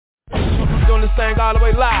doing this thing all the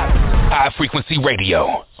way live. High Frequency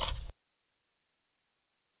Radio.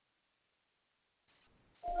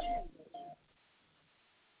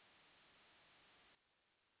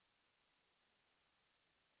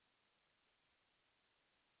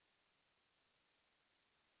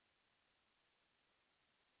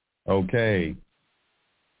 Okay.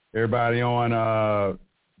 Everybody on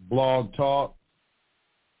Blog Talk?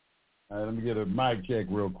 All right, let me get a mic check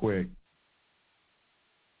real quick.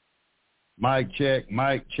 Mic check,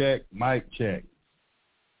 mic check, mic check.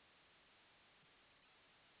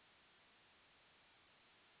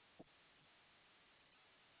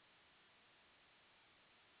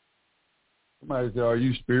 Somebody said, are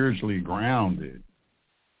you spiritually grounded?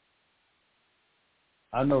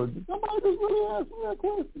 I know. Did somebody just really ask me that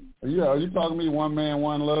question? Are you talking to me, one man,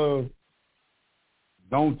 one love?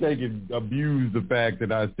 Don't abuse the fact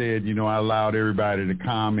that I said, I allowed everybody to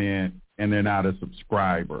comment and they're not a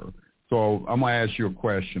subscriber. So I'm going to ask you a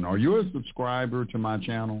question. Are you a subscriber to my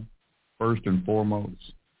channel, first and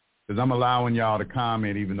foremost? Because I'm allowing y'all to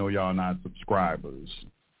comment even though y'all not subscribers.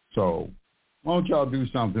 So why don't y'all do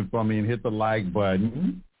something for me and hit the like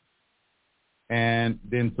button and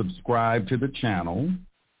then subscribe to the channel,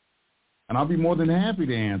 and I'll be more than happy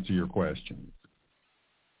to answer your questions.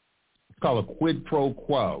 It's called a quid pro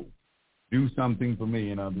quo. Do something for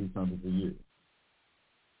me, and I'll do something for you.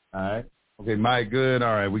 All right? Okay, Mike, good?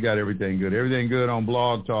 All right, we got everything good. Everything good on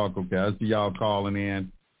Blog Talk? Okay, I see y'all calling in.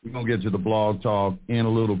 We're going to get to the Blog Talk in a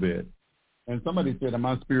little bit. And somebody said, am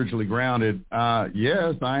I spiritually grounded?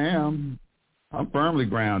 Yes, I am. I'm firmly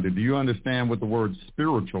grounded. Do you understand what the word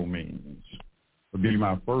spiritual means? Would be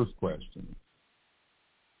my first question.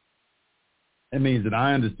 It means that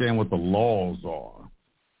I understand what the laws are.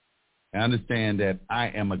 I understand that I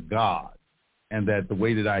am a God and that the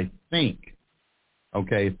way that I think,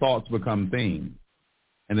 thoughts become things,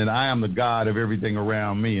 and that I am the God of everything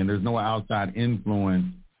around me, and there's no outside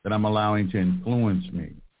influence that I'm allowing to influence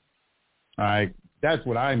me. All right? That's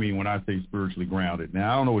what I mean when I say spiritually grounded.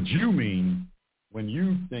 Now, I don't know what you mean when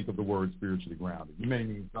you think of the word spiritually grounded. You may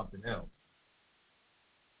mean something else.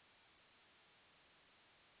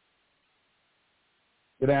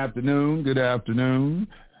 Good afternoon. Good afternoon.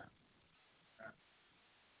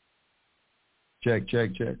 Check,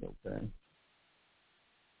 check, check. Okay.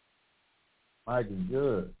 Mike is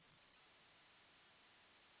good.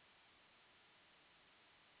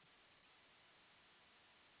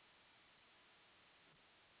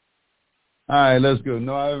 All right, let's go.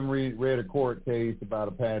 No, I haven't read a court case about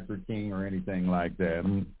a Patrick King or anything like that.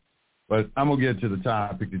 But I'm going to get to the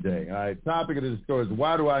topic today. All right, topic of this story is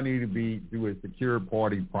why do I need to do a secure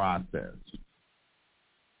party process?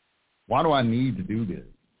 Why do I need to do this?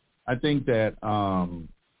 I think that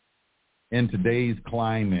in today's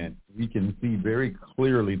climate, we can see very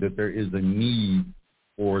clearly that there is a need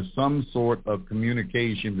for some sort of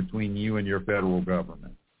communication between you and your federal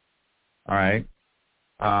government. All right?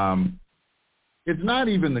 It's not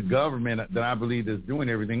even the government that I believe is doing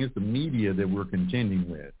everything. It's the media that we're contending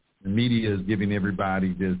with. The media is giving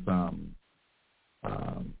everybody this,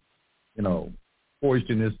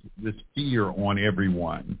 foisting this fear on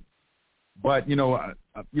everyone. But,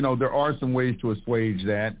 there are some ways to assuage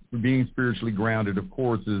that. Being spiritually grounded, of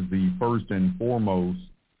course, is the first and foremost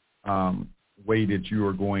way that you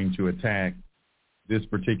are going to attack this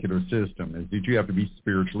particular system, is that you have to be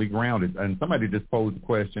spiritually grounded. And somebody just posed the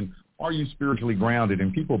question, are you spiritually grounded?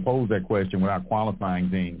 And people pose that question without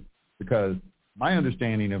qualifying things, because my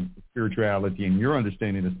understanding of spirituality and your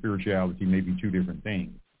understanding of spirituality may be two different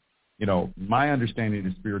things. My understanding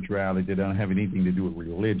of spirituality doesn't have anything to do with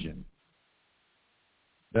religion.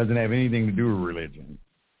 Doesn't have anything to do with religion.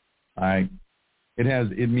 All right?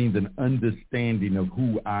 It means an understanding of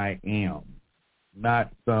who I am,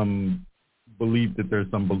 not some belief that there's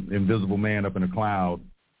some invisible man up in a cloud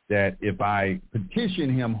that if I petition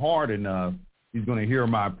him hard enough, he's going to hear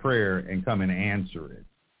my prayer and come and answer it.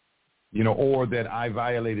 Or that I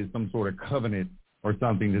violated some sort of covenant or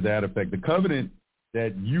something to that effect. The covenant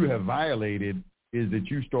that you have violated is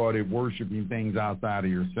that you started worshiping things outside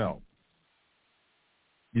of yourself.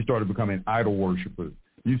 You started becoming idol worshipers.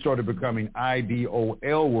 You started becoming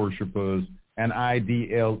IDOL worshipers and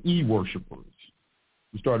IDLE worshipers.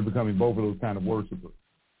 You started becoming both of those kind of worshipers.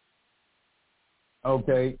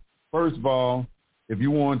 Okay, first of all, if you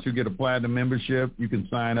want to get a platinum membership, you can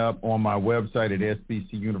sign up on my website at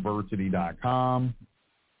spcuniversity.com.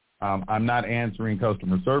 I'm not answering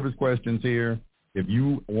customer service questions here. If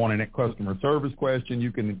you want a customer service question,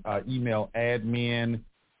 you can email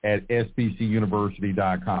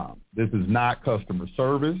admin@spcuniversity.com. This is not customer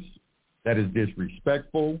service. That is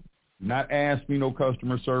disrespectful. not ask me no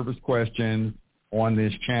customer service questions on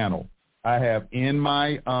this channel. I have in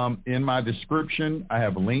my description, I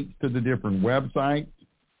have links to the different websites,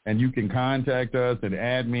 and you can contact us at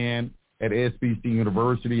admin at SBC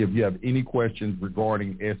University if you have any questions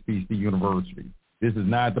regarding SBC University. This is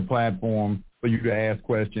not the platform for you to ask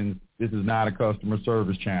questions. This is not a customer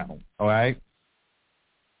service channel, all right?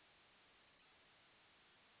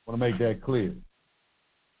 I want to make that clear.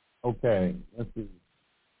 Okay, let's see.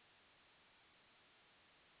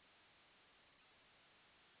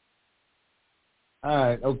 All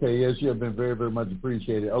right. Okay. Yes, you have been very, very much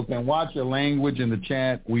appreciated. Okay. And watch your language in the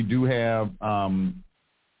chat. We do have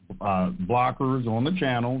blockers on the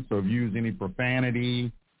channel. So if you use any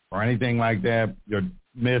profanity or anything like that, your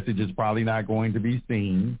message is probably not going to be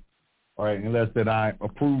seen. All right. Unless that I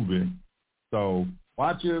approve it. So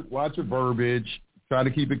watch your verbiage. Try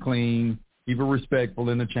to keep it clean. Keep it respectful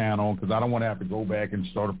in the channel, because I don't want to have to go back and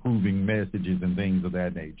start approving messages and things of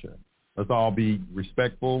that nature. Let's all be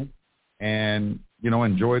respectful and,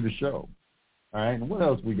 enjoy the show. All right, and what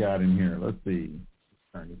else we got in here? Let's see.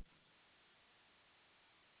 All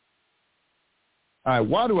right,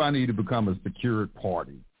 why do I need to become a Securec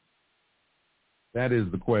party? That is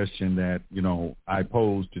the question that, I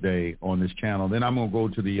posed today on this channel. Then I'm going to go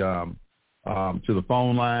to the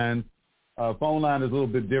phone line. Phone line is a little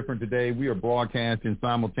bit different today. We are broadcasting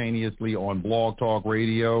simultaneously on Blog Talk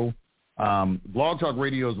Radio. Blog Talk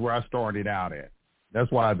Radio is where I started out at. That's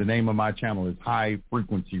why the name of my channel is High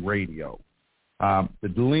Frequency Radio. The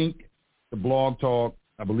link to Blog Talk,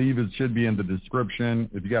 I believe it should be in the description.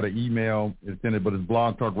 If you got an email, it's in it, but it's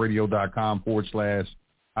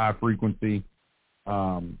blogtalkradio.com/high frequency.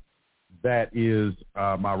 That is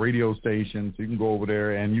my radio station, so you can go over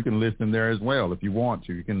there and you can listen there as well if you want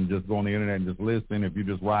to. You can just go on the internet and just listen if you're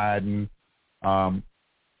just riding,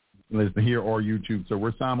 listen here or YouTube. So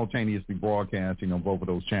we're simultaneously broadcasting on both of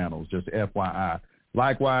those channels, just FYI.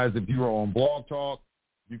 Likewise, if you are on Blog Talk,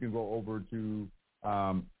 you can go over to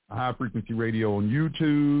High Frequency Radio on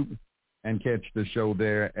YouTube and catch the show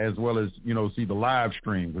there, as well as, see the live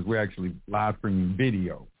stream, because we're actually live streaming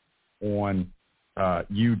video on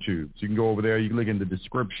YouTube. So you can go over there. You can look in the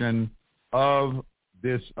description of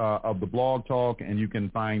this of the Blog Talk, and you can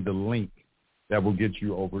find the link that will get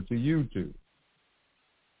you over to YouTube.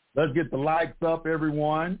 Let's get the likes up,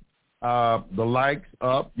 everyone. The likes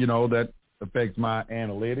up, that affects my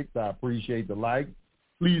analytics. I appreciate the likes.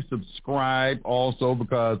 Please subscribe also,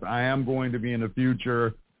 because I am going to be in the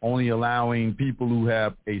future only allowing people who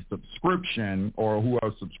have a subscription or who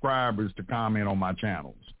are subscribers to comment on my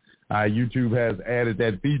channels. YouTube has added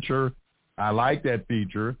that feature. I like that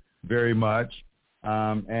feature very much.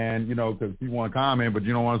 And, because you want to comment, but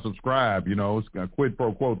you don't want to subscribe, it's a quid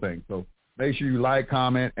pro quo thing. So make sure you like,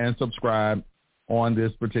 comment, and subscribe on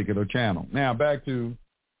this particular channel. Now, back to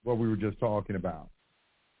what we were just talking about.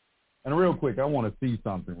 And real quick, I want to see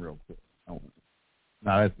something real quick. No,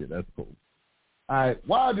 that's it. That's cool. All right.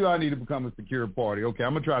 Why do I need to become a Securec party? Okay,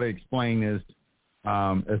 I'm going to try to explain this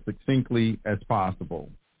as succinctly as possible.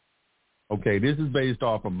 Okay, this is based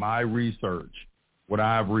off of my research, what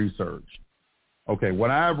I've researched. Okay, what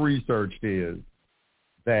I've researched is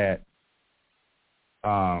that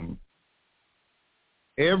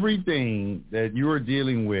everything that you are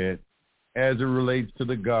dealing with as it relates to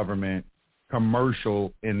the government,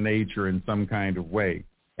 commercial in nature in some kind of way.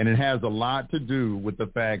 And it has a lot to do with the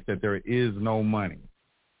fact that there is no money.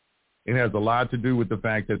 It has a lot to do with the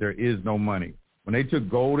fact that there is no money. When they took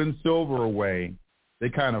gold and silver away, they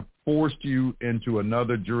kind of forced you into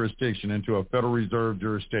another jurisdiction, into a Federal Reserve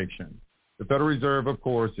jurisdiction. The Federal Reserve, of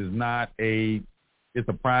course, it's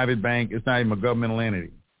a private bank. It's not even a governmental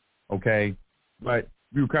entity, okay? But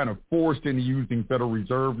you were kind of forced into using Federal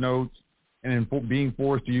Reserve notes and in being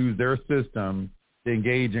forced to use their system to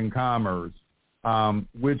engage in commerce,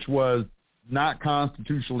 which was not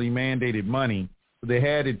constitutionally mandated money. So they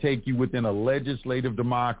had to take you within a legislative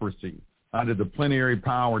democracy under the plenary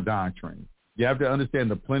power doctrine. You have to understand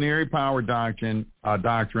the plenary power doctrine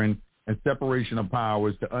and separation of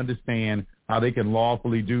powers to understand how they can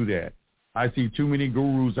lawfully do that. I see too many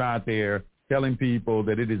gurus out there telling people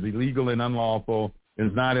that it is illegal and unlawful.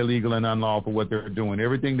 It's not illegal and unlawful what they're doing.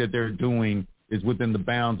 Everything that they're doing is within the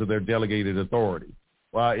bounds of their delegated authority.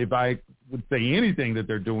 Well, if I would say anything that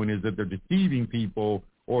they're doing is that they're deceiving people,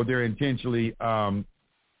 or they're intentionally, not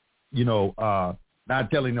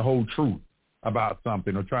telling the whole truth about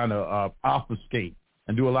something, or trying to obfuscate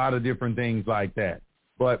and do a lot of different things like that.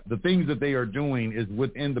 But the things that they are doing is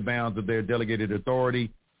within the bounds of their delegated authority,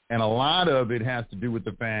 and a lot of it has to do with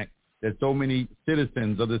the fact that so many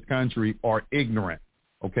citizens of this country are ignorant.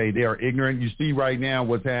 Okay, they are ignorant. You see right now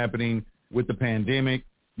what's happening with the pandemic.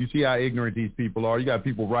 You see how ignorant these people are. You got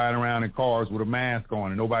people riding around in cars with a mask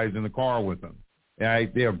on and nobody's in the car with them.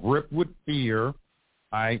 Right? They are gripped with fear. All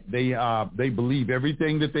right? They believe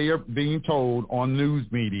everything that they are being told on news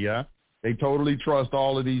media. They totally trust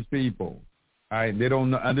all of these people. All right? They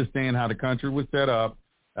don't understand how the country was set up,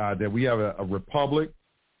 that we have a republic,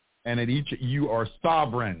 and that each of you are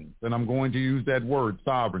sovereigns. And I'm going to use that word,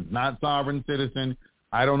 sovereign, not sovereign citizen.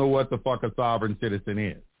 I don't know what the fuck a sovereign citizen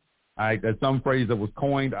is. All right? That's some phrase that was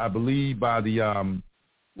coined, I believe, by the,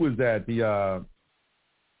 who was that? The,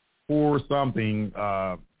 or something,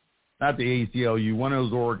 not the ACLU, one of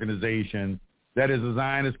those organizations that is a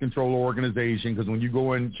Zionist control organization, because when you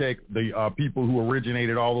go and check the people who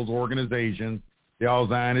originated all those organizations, they're all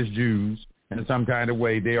Zionist Jews in some kind of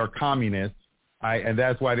way. They are communists, and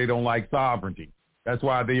that's why they don't like sovereignty. That's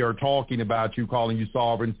why they are talking about you, calling you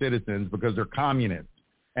sovereign citizens, because they're communists.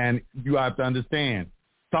 And you have to understand,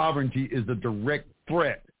 sovereignty is a direct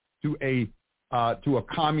threat to a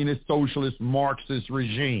communist, socialist, Marxist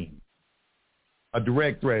regime. A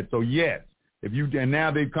direct threat. So yes, and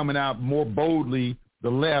now they're coming out more boldly, the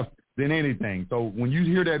left, than anything. So when you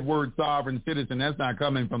hear that word sovereign citizen, that's not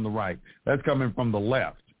coming from the right. That's coming from the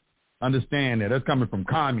left. Understand that. That's coming from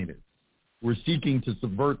communists. We're seeking to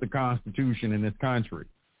subvert the Constitution in this country.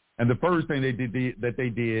 And the first thing they did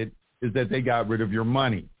is that they got rid of your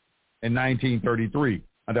money in 1933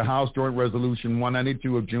 under House Joint Resolution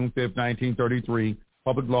 192 of June 5th, 1933,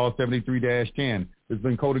 Public Law 73-10. It's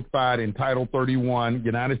been codified in Title 31,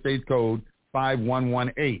 United States Code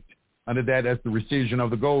 5118. Under that, that's the rescission of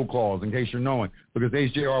the gold clause, in case you're knowing, because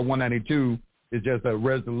HJR 192 is just a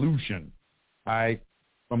resolution, all right,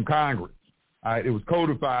 from Congress. All right, it was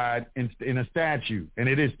codified in a statute, and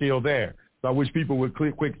it is still there. So I wish people would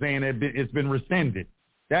quit saying that it's been rescinded.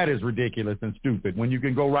 That is ridiculous and stupid when you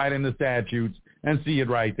can go right in the statutes and see it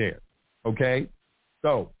right there, okay?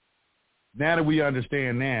 So now that we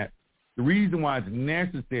understand that, the reason why it's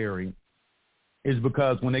necessary is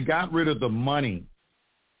because when they got rid of the money,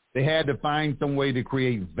 they had to find some way to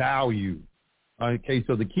create value. Okay,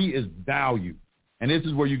 so the key is value. And this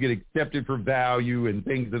is where you get accepted for value and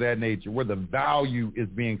things of that nature, where the value is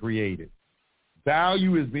being created.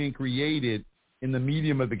 Value is being created in the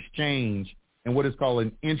medium of exchange and what is called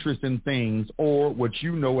an interest in things, or what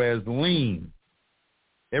you know as lien.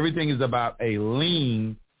 Everything is about a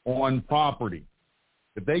lien on property.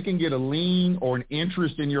 If they can get a lien or an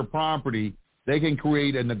interest in your property, they can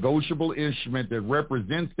create a negotiable instrument that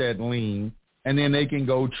represents that lien, and then they can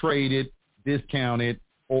go trade it, discount it,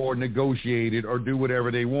 or negotiate it, or do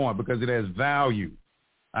whatever they want because it has value.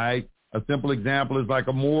 All right? A simple example is like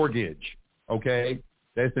a mortgage, okay?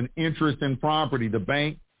 That's an interest in property. The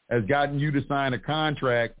bank has gotten you to sign a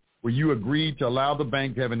contract where you agree to allow the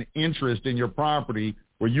bank to have an interest in your property,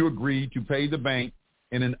 where you agree to pay the bank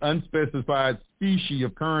in an unspecified species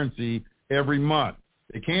of currency every month.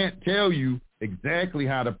 They can't tell you exactly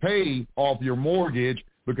how to pay off your mortgage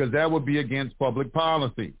because that would be against public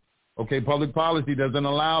policy. Okay, public policy doesn't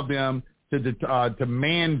allow them to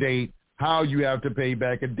mandate how you have to pay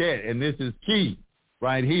back a debt. And this is key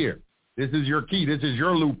right here. This is your key. This is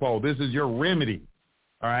your loophole. This is your remedy,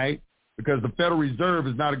 all right? Because the Federal Reserve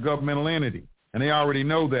is not a governmental entity, and they already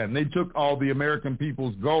know that. And they took all the American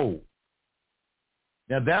people's gold.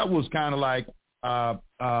 Now, that was kind of like, I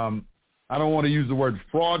don't want to use the word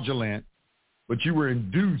fraudulent, but you were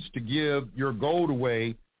induced to give your gold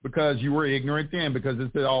away because you were ignorant then, because it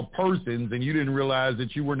said all persons, and you didn't realize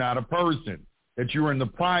that you were not a person, that you were in the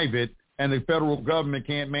private, and the federal government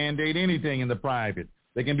can't mandate anything in the private.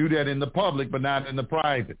 They can do that in the public, but not in the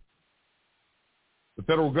private. The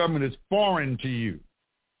federal government is foreign to you,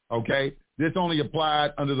 okay? This only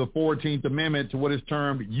applied under the 14th Amendment to what is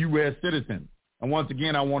termed U.S. citizens. And once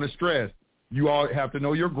again, I want to stress, you all have to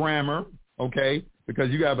know your grammar, okay, because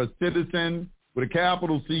you have a citizen with a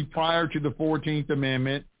capital C prior to the 14th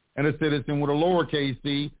Amendment and a citizen with a lowercase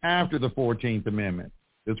c after the 14th Amendment.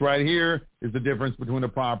 This right here is the difference between a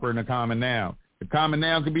proper and a common noun. A common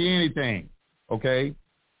noun can be anything, okay?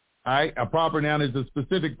 All right? A proper noun is a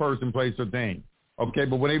specific person, place, or thing, okay?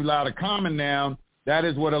 But when they allowed a common noun, that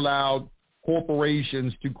is what allowed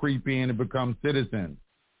corporations to creep in and become citizens.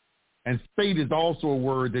 And state is also a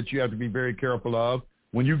word that you have to be very careful of.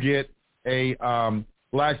 When you get a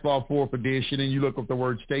Black's Law 4th edition and you look up the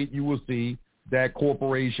word state, you will see that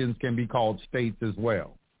corporations can be called states as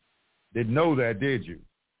well. Didn't know that, did you?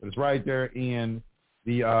 But it's right there in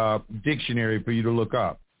the dictionary for you to look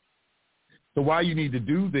up. So why you need to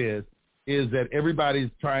do this is that everybody's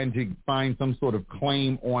trying to find some sort of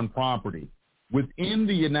claim on property. within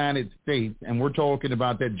the United States, and we're talking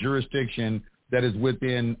about that jurisdiction that is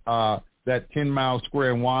within that 10-mile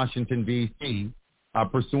square in Washington, D.C.,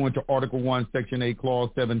 pursuant to Article 1, Section 8, Clause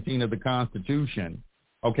 17 of the Constitution,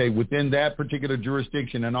 okay, within that particular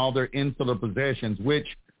jurisdiction and all their insular possessions, which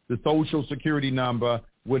the Social Security number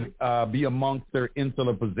would be amongst their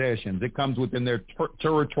insular possessions. It comes within their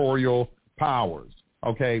territorial powers,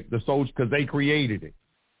 okay, because they created it,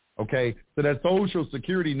 okay? So that Social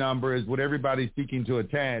Security number is what everybody's seeking to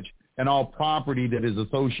attach and all property that is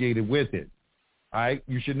associated with it, all right?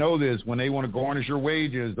 You should know this when they want to garnish your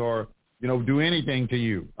wages or, do anything to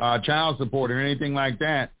you, child support or anything like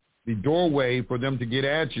that. The doorway for them to get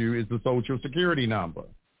at you is the Social Security number.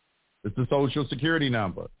 It's the Social Security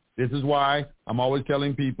number. This is why I'm always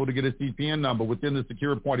telling people to get a CPN number. Within the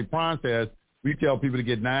secure party process, we tell people to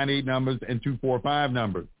get 98 numbers and 245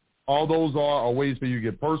 numbers. All those are ways for you to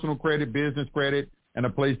get personal credit, business credit, and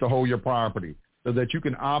a place to hold your property so that you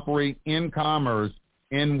can operate in commerce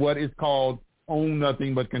in what is called own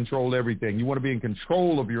nothing but control everything. You want to be in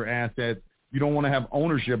control of your assets. You don't want to have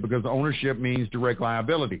ownership because ownership means direct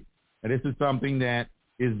liability. And this is something that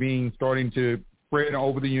is starting to spread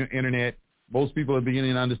over the internet. Most people are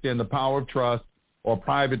beginning to understand the power of trust or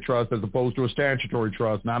private trust as opposed to a statutory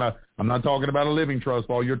trust. I'm not talking about a living trust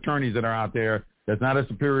for all your attorneys that are out there. That's not a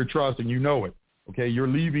superior trust, and you know it. Okay, you're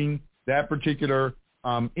leaving that particular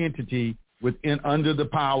entity under the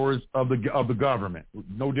powers of the government,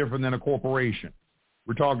 no different than a corporation.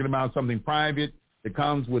 We're talking about something private that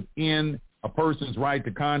comes within a person's right to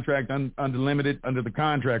contract unlimited under the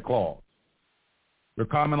contract clause. Their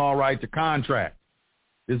common law right to contract.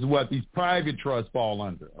 This is what these private trusts fall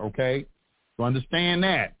under, okay? So understand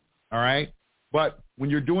that, all right? But when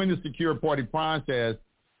you're doing the secure party process,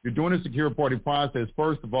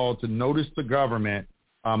 first of all, to notice the government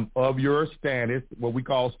of your status, what we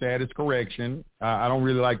call status correction. I don't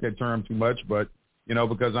really like that term too much, but,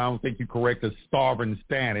 because I don't think you correct a sovereign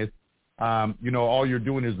status. All you're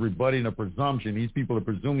doing is rebutting a presumption. These people are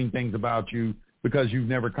presuming things about you because you've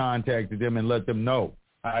never contacted them and let them know.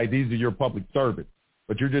 These are your public servants.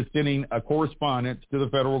 But you're just sending a correspondence to the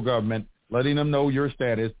federal government, letting them know your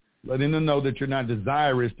status, letting them know that you're not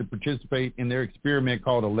desirous to participate in their experiment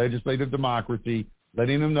called a legislative democracy,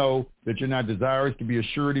 letting them know that you're not desirous to be a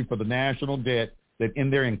surety for the national debt, that in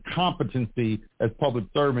their incompetency as public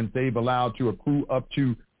servants, they've allowed to accrue up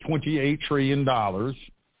to $28 trillion,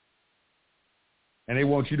 and they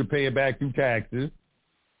want you to pay it back through taxes,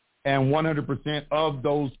 and 100% of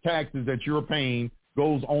those taxes that you're paying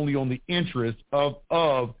goes only on the interest of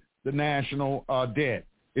the national debt.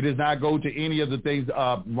 It does not go to any of the things.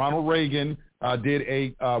 Ronald Reagan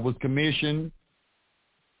was commissioned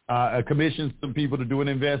some people to do an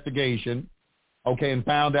investigation, okay, and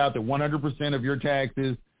found out that 100% of your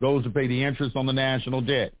taxes goes to pay the interest on the national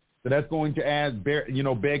debt. So that's going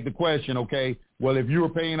to beg the question, okay, well, if you were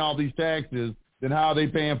paying all these taxes, then how are they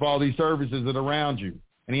paying for all these services that are around you?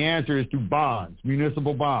 And the answer is through bonds,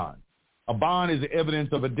 municipal bonds. A bond is evidence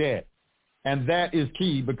of a debt. And that is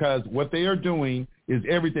key because what they are doing is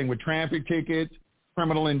everything with traffic tickets,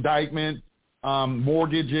 criminal indictments,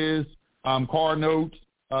 mortgages, car notes,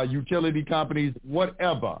 utility companies,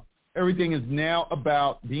 whatever. Everything is now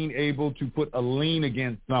about being able to put a lien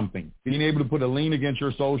against something, being able to put a lien against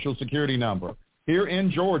your Social Security number. Here in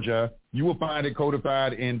Georgia, you will find it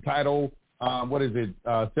codified in Title,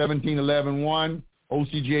 1711-1,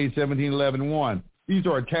 OCGA 1711-1. These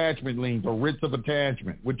are attachment liens or writs of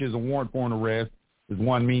attachment, which is a warrant for an arrest, is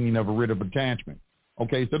one meaning of a writ of attachment.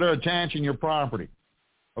 Okay, so they're attaching your property.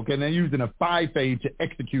 Okay, and they're using a FIFE to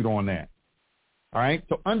execute on that. All right,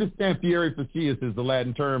 so understand fieri facias is the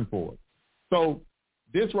Latin term for it. So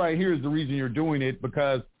this right here is the reason you're doing it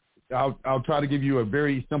because I'll try to give you a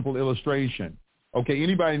very simple illustration. Okay,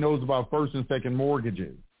 anybody knows about first and second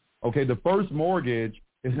mortgages. Okay, the first mortgage,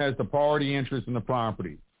 it has the priority interest in the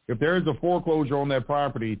property. If there is a foreclosure on that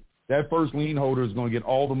property, that first lien holder is going to get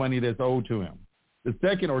all the money that's owed to him. The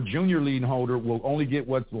second or junior lien holder will only get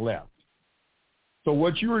what's left. So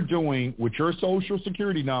what you are doing with your Social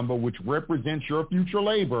Security number, which represents your future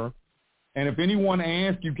labor, and if anyone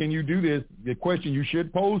asks you, can you do this, the question you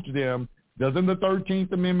should pose to them, doesn't the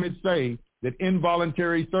 13th Amendment say that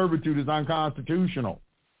involuntary servitude is unconstitutional?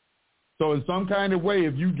 So in some kind of way,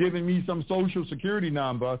 if you've given me some Social Security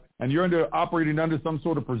number and you're operating under some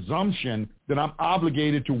sort of presumption that I'm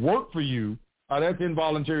obligated to work for you, that's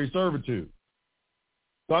involuntary servitude.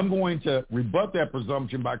 So I'm going to rebut that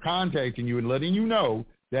presumption by contacting you and letting you know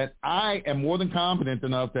that I am more than competent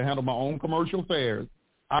enough to handle my own commercial affairs.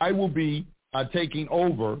 I will be taking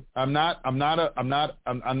over. I'm not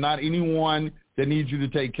anyone that needs you to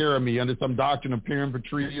take care of me under some doctrine of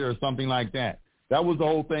parentry or something like that. That was the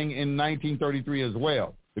whole thing in 1933 as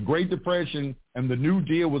well. The Great Depression and the New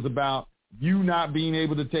Deal was about you not being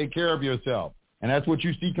able to take care of yourself. And that's what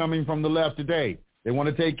you see coming from the left today. They want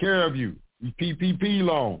to take care of you. These PPP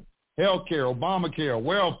loans, health care, Obamacare,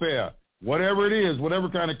 welfare, whatever it is, whatever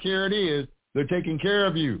kind of care it is, they're taking care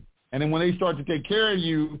of you. And then when they start to take care of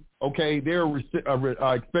you, okay, they're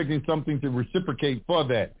expecting something to reciprocate for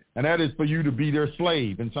that. And that is for you to be their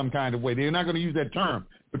slave in some kind of way. They're not going to use that term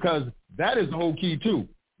because that is the whole key too.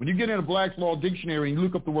 When you get in a Black's Law Dictionary and you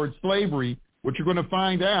look up the word slavery, what you're going to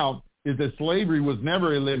find out is that slavery was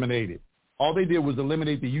never eliminated. All they did was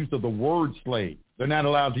eliminate the use of the word slave. They're not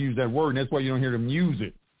allowed to use that word, and that's why you don't hear them use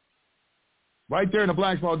it. Right there in the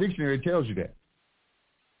Black's Law Dictionary, it tells you that.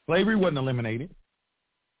 Slavery wasn't eliminated.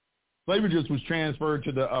 Slavery just was transferred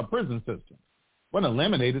to the prison system. It wasn't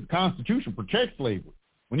eliminated. The Constitution protects slavery.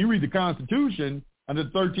 When you read the Constitution, under the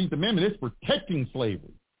 13th Amendment, it's protecting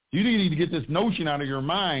slavery. You need to get this notion out of your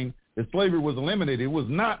mind that slavery was eliminated. It was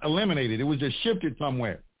not eliminated. It was just shifted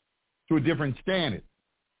somewhere to a different standard.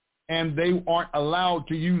 And they aren't allowed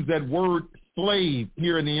to use that word slave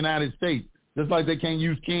here in the United States, just like they can't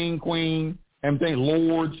use king, queen, and things,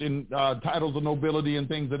 lords and titles of nobility and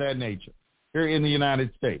things of that nature here in the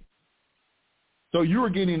United States. So you are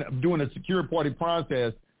doing a secure party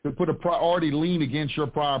process to put a priority lien against your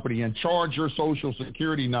property and charge your Social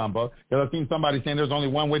Security number. Because I've seen somebody saying there's only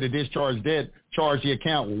one way to discharge debt, charge the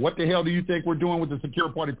account. Well, what the hell do you think we're doing with the secure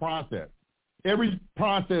party process? Every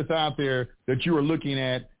process out there that you are looking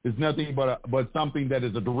at is nothing but something that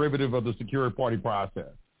is a derivative of the secure party process.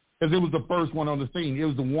 Because it was the first one on the scene. It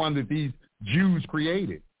was the one that these Jews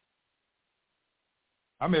created.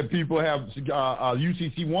 I mean, people have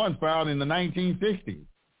UCC-1s filed in the 1960s.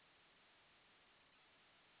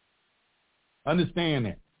 Understand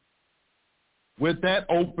that. With that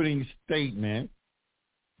opening statement,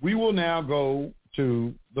 we will now go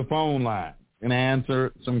to the phone line and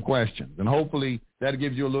answer some questions. And hopefully that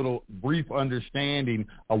gives you a little brief understanding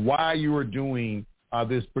of why you are doing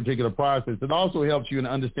this particular process. It also helps you in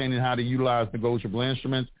understanding how to utilize negotiable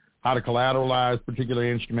instruments, how to collateralize particular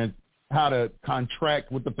instruments, how to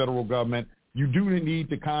contract with the federal government. You do need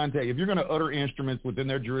to contact, if you're going to utter instruments within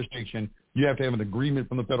their jurisdiction, you have to have an agreement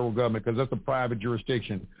from the federal government because that's a private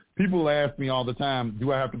jurisdiction. People ask me all the time,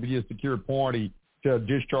 do I have to be a secured party to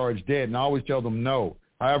discharge debt? And I always tell them no.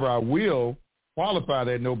 However, I will qualify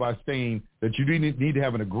that no by saying that you need to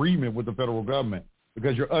have an agreement with the federal government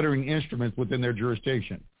because you're uttering instruments within their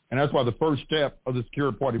jurisdiction. And that's why the first step of the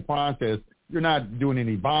secured party process, you're not doing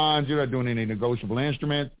any bonds, you're not doing any negotiable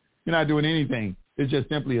instruments, you're not doing anything. It's just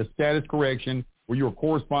simply a status correction where you're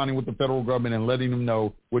corresponding with the federal government and letting them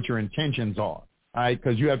know what your intentions are, all right?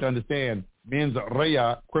 Because you have to understand, mens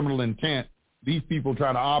rea, criminal intent, these people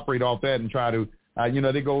try to operate off that and try to,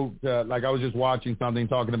 they go to, like I was just watching something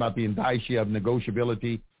talking about the indicia of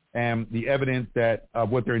negotiability and the evidence that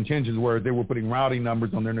what their intentions were, they were putting routing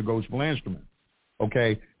numbers on their negotiable instruments,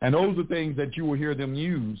 okay? And those are things that you will hear them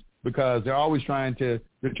use because they're always trying to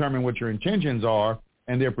determine what your intentions are,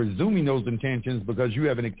 and they're presuming those intentions because you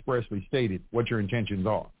haven't expressly stated what your intentions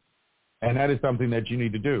are. And that is something that you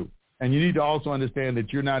need to do. And you need to also understand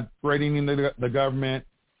that you're not threatening the government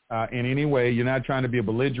in any way. You're not trying to be a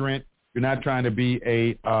belligerent. You're not trying to be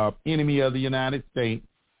a enemy of the United States.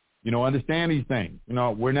 Understand these things.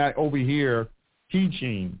 We're not over here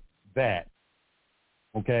teaching that,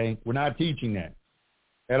 okay? We're not teaching that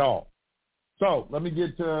at all. So let me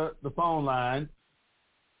get to the phone line.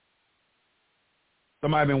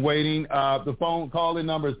 Somebody been waiting. The phone call-in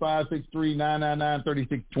number is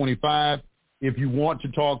 563-999-3625. If you want to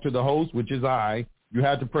talk to the host, which is I, you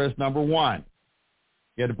have to press number 1.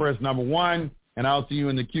 You have to press number 1, and I'll see you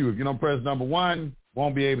in the queue. If you don't press number 1,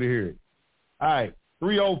 won't be able to hear it. All right,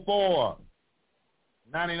 304-9945,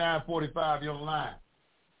 you're on the line.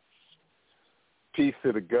 Peace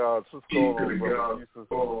to the gods. What's going on,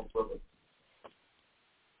 brother?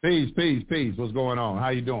 Peace. What's going on? How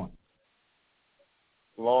you doing?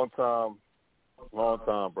 Long time,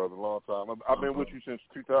 brother. Long time. I've been with you since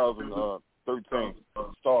 2013.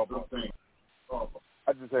 Starbucks.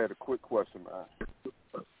 I just had a quick question, man.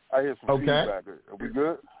 I hear some feedback. Are we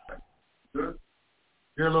good? Good.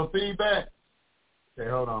 Hear a little feedback? Okay,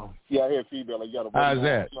 hold on. Yeah, I hear feedback. Like you got a how's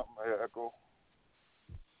that? Something. I hear echo.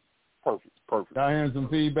 Perfect. Y'all hearing some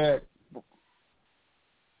feedback?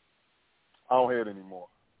 I don't hear it anymore.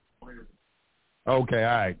 Okay,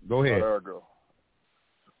 all right. Go ahead. Oh, there I go.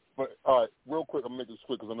 But, all right, real quick, I'm going to make this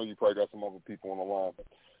quick because I know you probably got some other people on the line.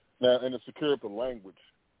 Now, in the Securec language,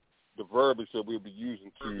 the verbiage that we'll be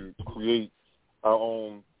using to create our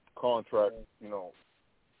own contract,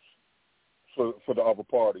 for the other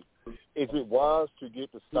party. Is it wise to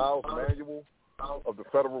get the styles manual of the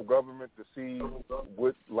federal government to see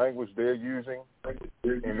what language they're using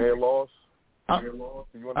in their laws? I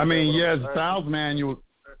mean, yes, the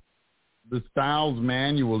styles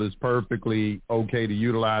manual is perfectly okay to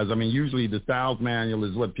utilize. I mean, usually the styles manual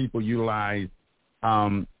is what people utilize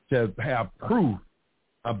to have proof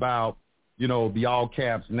about, the all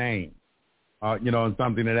caps name, and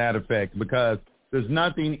something to that effect, because there's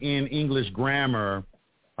nothing in English grammar,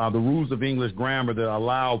 the rules of English grammar, that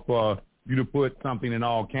allow for you to put something in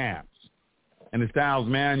all caps. And the styles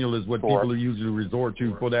manual is what people usually resort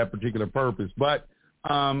to for that particular purpose. But,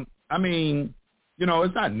 I mean,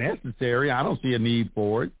 it's not necessary. I don't see a need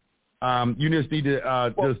for it. You just need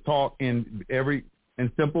to just talk in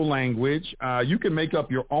simple language. You can make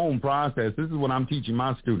up your own process. This is what I'm teaching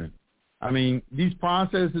my students. I mean, these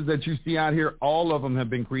processes that you see out here, all of them have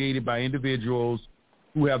been created by individuals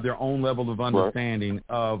who have their own level of understanding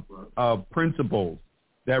of principles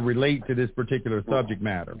that relate to this particular subject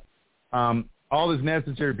matter. All that's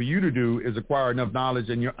necessary for you to do is acquire enough knowledge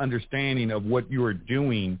and your understanding of what you are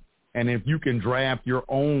doing, and if you can draft your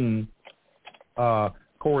own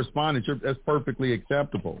correspondence, that's perfectly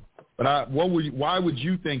acceptable. But why would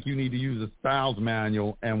you think you need to use a styles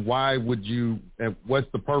manual, and why would you? What's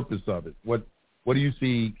the purpose of it? What do you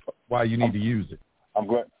see why you need to use it? I'm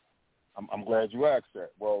glad you asked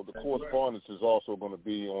that. Well, the correspondence is also going to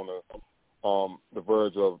be on the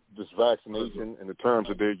verge of this vaccination and the terms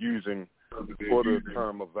that they're using for the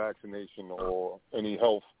term of vaccination or any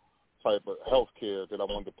type of health care that I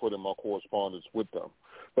wanted to put in my correspondence with them.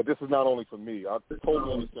 But this is not only for me. I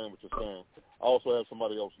totally understand what you're saying. I also have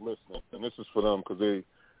somebody else listening, and this is for them because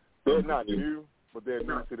they're not new, but they're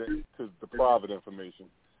new to the private information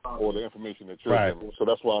or the information that you're giving. So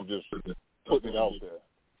that's why I'm just putting it out there.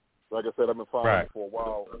 Like I said, I've been following it for a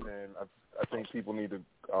while, and I think people need to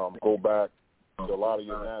go back to a lot of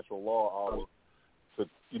your natural law hours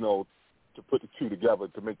to put the two together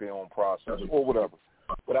to make their own process or whatever.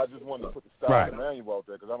 But I just wanted to put the styles manual out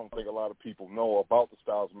there because I don't think a lot of people know about the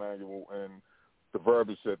styles manual and the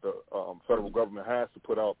verbiage that the federal government has to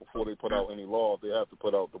put out before they put out any law. They have to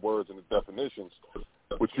put out the words and the definitions,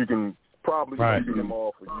 which you can probably read them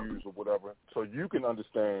off or use or whatever, so you can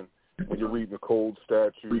understand when you're reading the code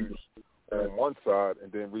statutes on one side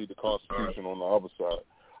and then read the Constitution on the other side.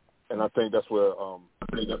 And I think that's where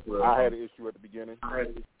I had an issue at the beginning.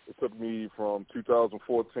 It took me from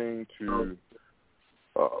 2014 to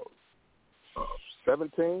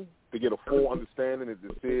 17 to get a full understanding of the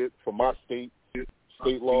SID for my state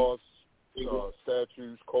laws,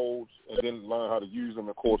 statutes, codes, and then learn how to use them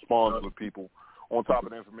and correspond with people on top of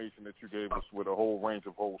the information that you gave us with a whole range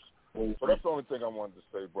of hosts. So that's the only thing I wanted to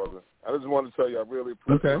say, brother. I just wanted to tell you I really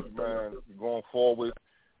appreciate you, man. You're going forward.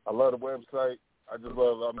 I love the website. I'm just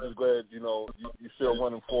glad, you're still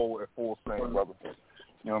running forward at full steam, brother. You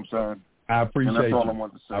know what I'm saying? I appreciate that's all you. I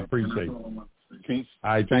wanted to say. I appreciate you. Peace.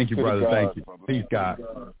 All right, thank you, brother. Thank you. Brother. Peace, God.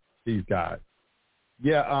 Peace, God.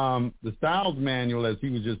 Yeah, the styles manual, as he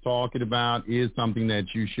was just talking about, is something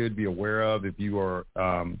that you should be aware of if you are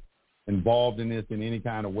involved in this in any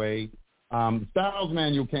kind of way. The styles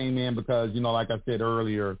manual came in because, like I said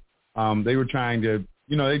earlier, they were trying to,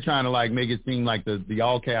 like make it seem like the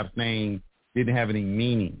all caps name didn't have any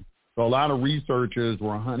meaning. So a lot of researchers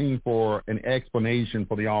were hunting for an explanation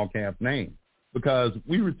for the all caps name, because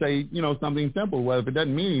we would say, something simple. Well, if it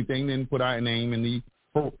doesn't mean anything, then put our name in the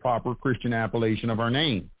proper Christian appellation of our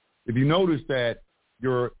name. If you notice that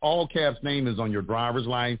your all caps name is on your driver's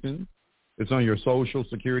license, it's on your social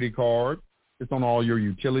security card, it's on all your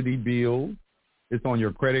utility bills, it's on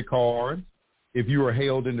your credit cards. If you are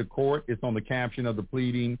hailed into court, it's on the caption of the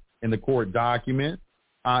pleading in the court document.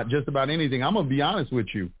 Just about anything. I'm going to be honest with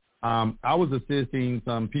you. I was assisting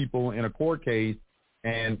some people in a court case,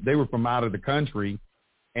 and they were from out of the country,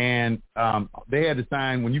 and they had to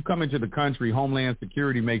sign, when you come into the country, Homeland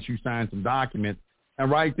Security makes you sign some documents,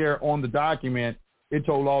 and right there on the document, it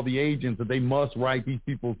told all the agents that they must write these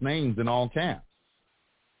people's names in all caps.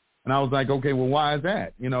 And I was like, okay, well, why is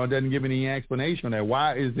that? It doesn't give any explanation on that.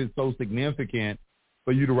 Why is it so significant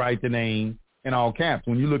for you to write the name in all caps?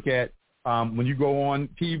 When you look at, when you go on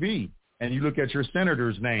TV and you look at your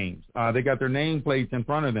senators' names, they got their nameplates in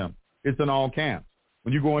front of them. It's in all caps.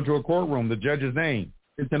 When you go into a courtroom, the judge's name,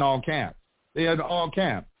 it's in all caps. They have all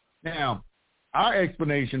caps. Now, our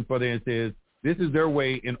explanation for this is their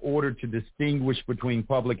way in order to distinguish between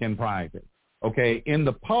public and private. Okay, in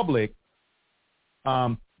the public,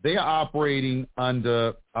 they are operating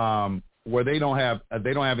under where they don't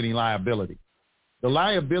have any liability. The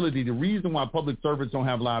liability, the reason why public servants don't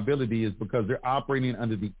have liability is because they're operating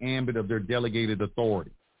under the ambit of their delegated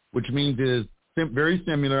authority, which means is very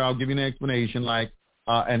similar. I'll give you an explanation, like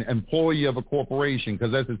an employee of a corporation,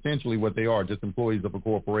 because that's essentially what they are, just employees of a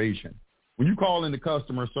corporation. When you call into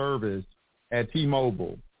customer service at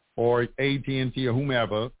T-Mobile or AT&T or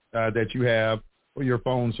whomever that you have for your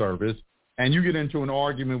phone service, and you get into an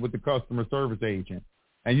argument with the customer service agent,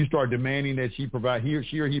 and you start demanding that she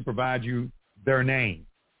or he provide you their name,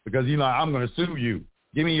 because you're like, I'm going to sue you.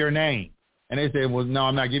 Give me your name. And they say, well, no,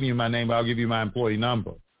 I'm not giving you my name, but I'll give you my employee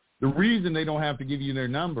number. The reason they don't have to give you their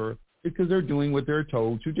number is because they're doing what they're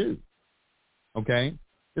told to do. Okay?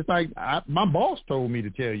 It's like my boss told me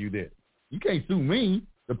to tell you this. You can't sue me.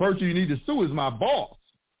 The person you need to sue is my boss.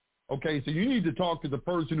 Okay? So you need to talk to the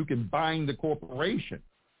person who can bind the corporation,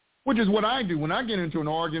 which is what I do. When I get into an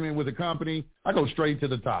argument with a company, I go straight to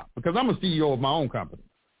the top, because I'm a CEO of my own company.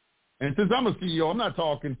 And since I'm a CEO, I'm not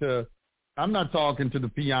talking to the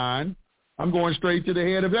peon. I'm going straight to the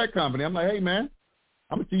head of that company. I'm like, hey, man,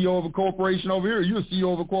 I'm a CEO of a corporation over here. You're a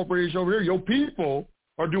CEO of a corporation over here. Your people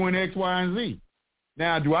are doing X, Y, and Z.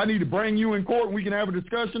 Now, do I need to bring you in court and we can have a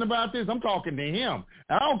discussion about this? I'm talking to him.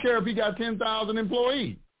 I don't care if he got 10,000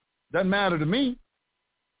 employees. Doesn't matter to me.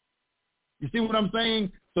 You see what I'm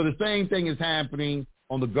saying? So the same thing is happening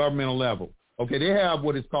on the governmental level. Okay, they have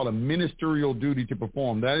what is called a ministerial duty to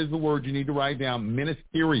perform. That is the word you need to write down,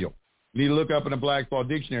 ministerial. You need to look up in a Black's Law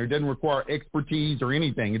Dictionary. It doesn't require expertise or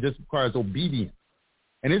anything. It just requires obedience.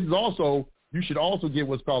 And this is also, you should also get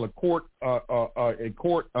what's called a court, what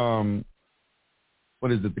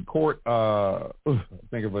is it? The court, I'll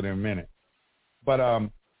think of it in a minute. But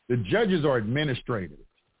the judges are administrators,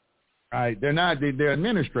 all right? They're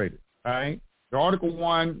administrators, all right? They're Article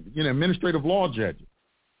 1, administrative law judges.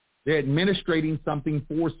 They're administrating something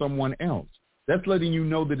for someone else. That's letting you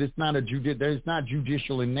know that it's not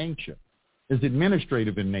judicial in nature. It's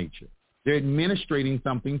administrative in nature. They're administrating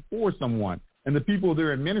something for someone. And the people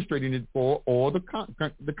they're administrating it for are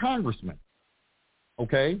the congressmen.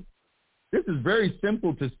 Okay? This is very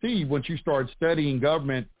simple to see once you start studying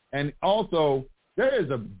government. And also, there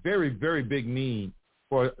is a very, very big need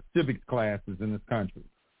for civics classes in this country.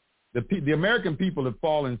 The American people have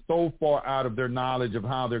fallen so far out of their knowledge of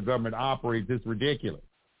how their government operates, it's ridiculous.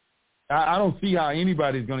 I don't see how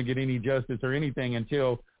anybody's going to get any justice or anything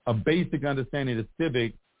until a basic understanding of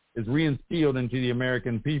civics is reinstilled into the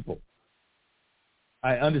American people.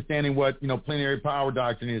 Understanding what, plenary power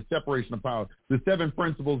doctrine is, separation of power, the 7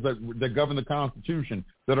 principles that govern the Constitution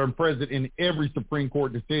that are present in every Supreme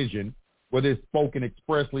Court decision, whether it's spoken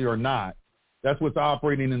expressly or not. That's what's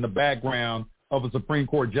operating in the background of a Supreme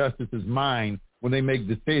Court justice's mind when they make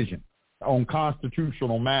decisions on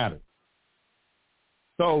constitutional matters.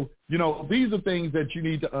 So, these are things that you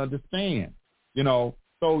need to understand, So,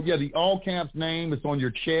 yeah, the all caps name is on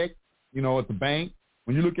your check, at the bank.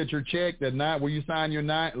 When you look at your check, where you sign your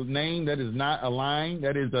name, that is not a line.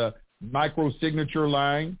 That is a micro signature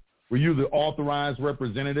line where you're the authorized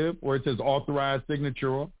representative, where it says authorized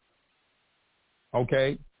signature.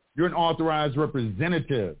 Okay? You're an authorized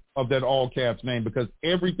representative of that all caps name, because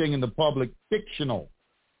everything in the public fictional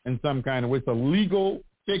in some kind of way. It's a legal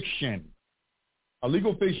fiction. A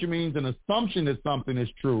legal fiction means an assumption that something is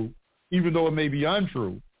true, even though it may be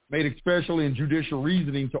untrue, made especially in judicial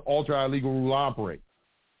reasoning to alter how legal rule operates.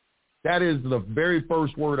 That is the very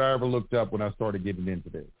first word I ever looked up when I started getting into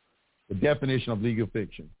this, the definition of legal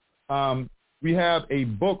fiction. We have a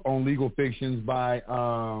book on legal fictions by,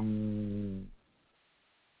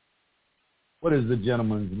 what is the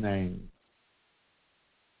gentleman's name?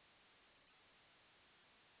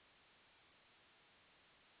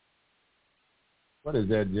 What is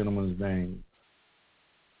that gentleman's name?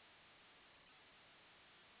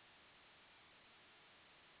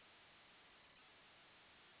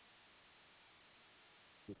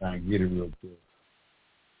 If I can get it real quick.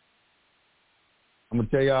 I'm going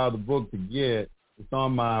to tell y'all the book to get. It's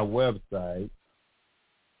on my website.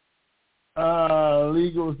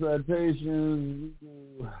 Legal citations.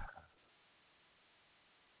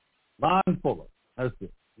 Lon Fuller. That's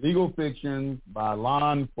it. Legal Fictions by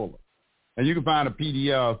Lon Fuller. And you can find a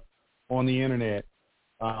PDF on the internet.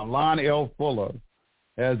 Lon L. Fuller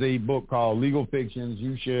has a book called Legal Fictions.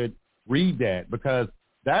 You should read that, because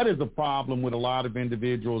that is a problem with a lot of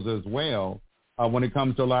individuals as well when it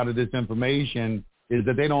comes to a lot of this information, is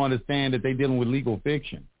that they don't understand that they're dealing with legal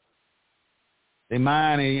fiction. They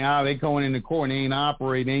mind, they going into court and they ain't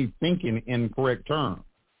operating, they ain't thinking in correct terms.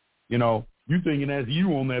 You thinking that's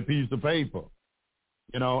you on that piece of paper,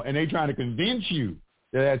 and they trying to convince you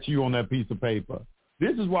that that's you on that piece of paper.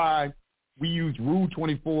 This is why we use Rule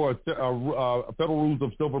 24, Federal Rules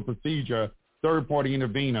of Civil Procedure, third-party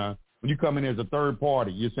intervener. When you come in as a third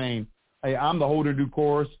party, you're saying, hey, I'm the holder in due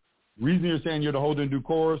course. The reason you're saying you're the holder in due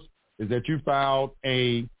course is that you filed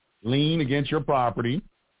a lien against your property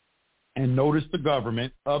and notice the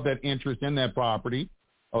government of that interest in that property,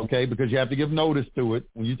 okay, because you have to give notice to it.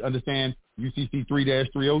 When you understand UCC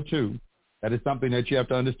 3-302, that is something that you have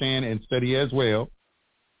to understand and study as well.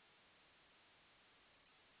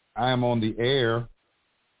 I am on the air.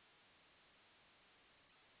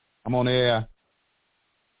 I'm on the air.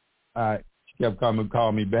 All right. She kept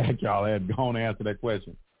calling me back, y'all. I had to go on and answer that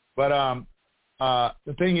question. But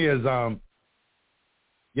the thing is,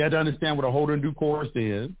 you have to understand what a holder in due course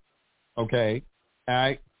is, okay? All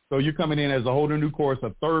right? So you're coming in as a holder in due course,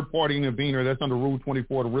 a third-party intervener. That's under Rule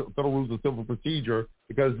 24, the Federal Rules of Civil Procedure,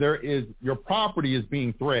 because your property is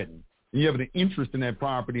being threatened. And you have an interest in that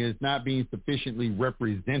property and it's not being sufficiently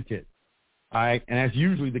represented, all right? And that's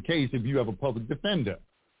usually the case if you have a public defender.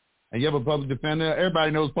 And you have a public defender,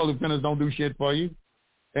 everybody knows public defenders don't do shit for you.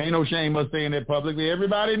 There ain't no shame us saying that publicly.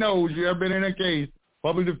 Everybody knows you ever been in a case,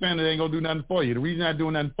 public defender ain't going to do nothing for you. The reason not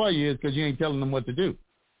doing nothing for you is because you ain't telling them what to do.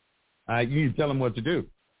 All right, you need to tell him what to do.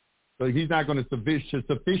 So he's not going to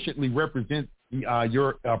sufficiently represent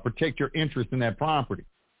protect your interest in that property.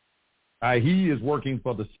 He is working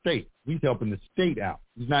for the state. He's helping the state out.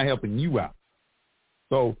 He's not helping you out.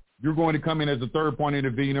 So you're going to come in as a third-party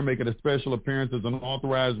intervener, making a special appearance as an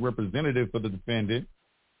authorized representative for the defendant.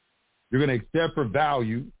 You're going to accept for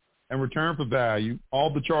value and return for value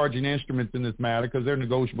all the charging instruments in this matter because they're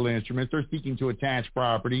negotiable instruments. They're seeking to attach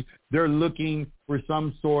property. They're looking for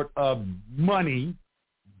some sort of money,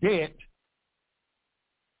 debt.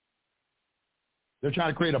 They're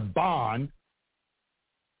trying to create a bond.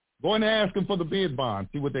 Go in and ask them for the bid bond.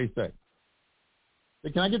 See what they say.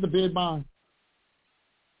 Say, can I get the bid bond?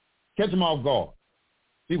 Catch them off guard.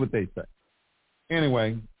 See what they say.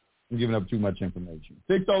 Anyway, I'm giving up too much information.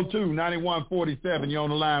 602-9147. You're on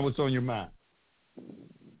the line. What's on your mind?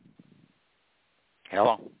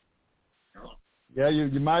 Hello. Yeah, your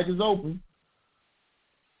mic is open.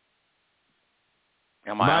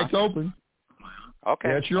 Am I Mic's on? open. Okay.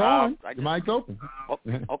 Yes, you're on. Your mic's open.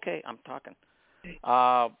 Okay, I'm talking.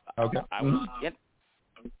 Okay.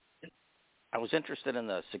 I was interested in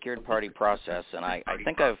the secured party process, and I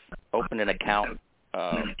think I've opened an account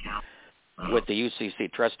with the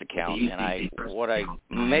UCC trust account, and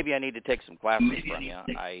maybe I need to take some classes from you.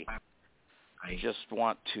 I just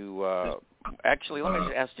want to actually, let me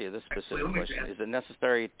just ask you this specific question: is it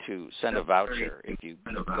necessary to send a voucher if you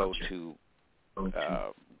go to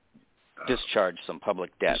discharge some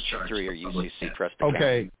public debt through your UCC trust account?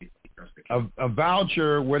 Okay. A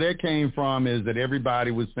voucher, where that came from is that everybody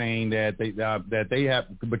was saying that they have,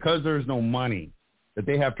 because there's no money, that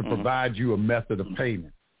they have to provide you a method of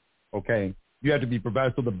payment. Okay, you have to be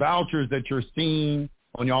provided. So the vouchers that you're seeing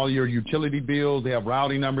on all your utility bills, they have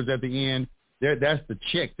routing numbers at the end. That's the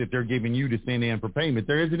check that they're giving you to send in for payment.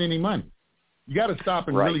 There isn't any money. You got to stop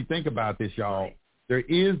and really think about this, y'all. There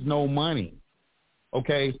is no money.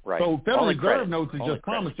 Okay, so Federal Reserve notes is just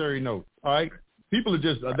promissory notes. All right. People are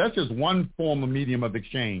just, that's just one form of medium of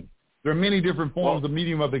exchange. There are many different forms of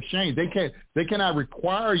medium of exchange. They cannot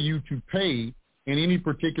require you to pay in any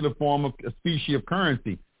particular form of a species of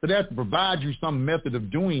currency. So they have to provide you some method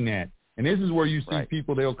of doing that. And this is where you see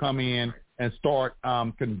people, they'll come in and start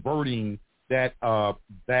converting that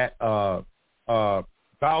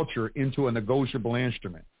voucher into a negotiable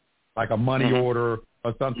instrument, like a money order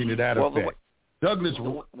or something to that effect. Douglas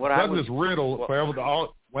Riddle,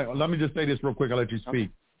 let me just say this real quick. I'll let you speak.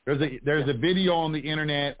 There's a video on the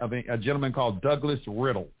internet of a gentleman called Douglas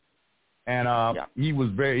Riddle, and he's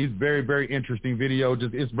very, very interesting video.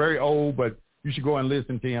 It's very old, but you should go and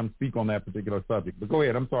listen to him speak on that particular subject. But go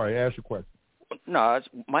ahead. I'm sorry. Ask your question. No,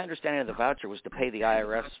 my understanding of the voucher was to pay the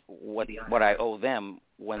IRS what I owe them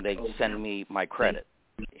when they send me my credit.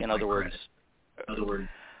 In other words,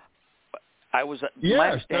 I was.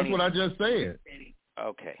 Yes, that's what I just said.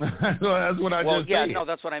 Okay. That's what I just said. No,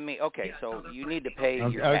 that's what I mean. Okay, so you need to pay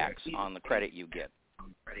your tax on the credit you get.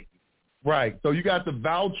 Right. So you got the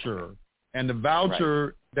voucher, and the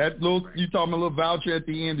voucher, that little, you talking about a little voucher at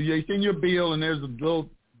the end. They send you a bill, and there's a little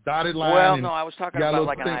dotted line. Well, no, I was talking about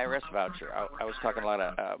like an IRS voucher. I was talking about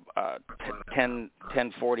a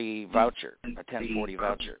 1040 voucher, a 1040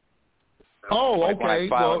 voucher. Oh, okay.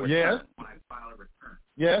 Well, yes.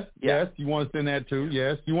 Yes, yeah. Yes. You want to send that too?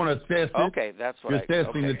 Yes. You want to assess it? Okay, that's what you're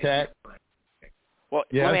assessing the tax. Well,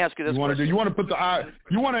 let me ask you this question. You want to put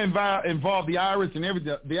you want to involve the IRS and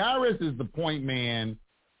everything. The IRS is the point man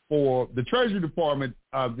for the Treasury Department.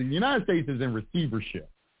 The United States is in receivership.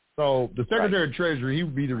 So the Secretary of Treasury, he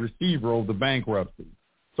would be the receiver of the bankruptcy.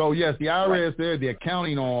 So, yes, the IRS, they're the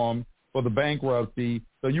accounting arm for the bankruptcy.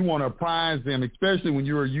 So you want to apprise them, especially when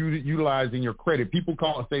you're utilizing your credit. People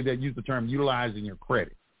use the term utilizing your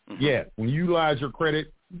credit. Mm-hmm. Yes, when you utilize your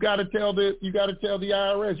credit, you got to tell the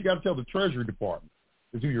IRS, you got to tell the Treasury Department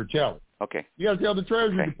is who you're telling. Okay. You got to tell the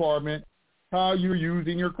Treasury Department how you're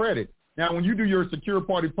using your credit. Now, when you do your secure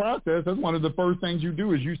party process, that's one of the first things you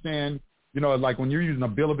do is you send, like when you're using a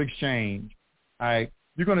bill of exchange,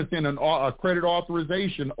 you're going to send a credit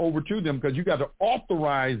authorization over to them because you got to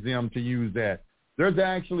authorize them to use that. There's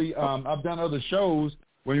actually, I've done other shows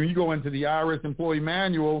where when you go into the IRS employee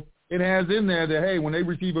manual, it has in there that, hey, when they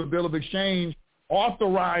receive a bill of exchange,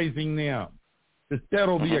 authorizing them to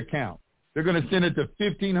settle the account. They're going to send it to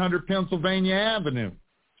 1500 Pennsylvania Avenue.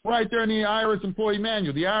 Right there in the IRS employee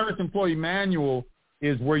manual. The IRS employee manual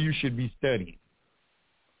is where you should be studying.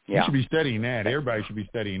 Yeah. You should be studying that. Everybody should be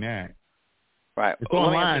studying that. Right. It's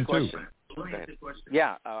online too.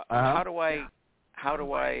 Yeah. How do I?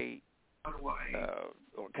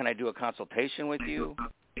 Can I do a consultation with you?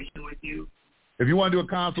 If you want to do a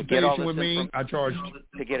consultation with me, I charge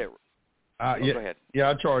to get it. Go ahead. Yeah,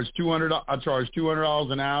 I charge $200. I charge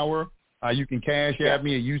 $200 an hour. You can cash at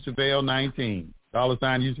me at Yusef19.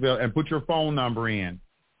 $Yusef, and put your phone number in.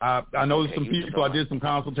 I know some people. I did some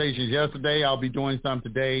consultations yesterday. I'll be doing some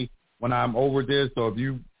today when I'm over this. So if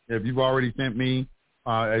you've already sent me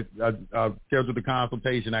scheduled the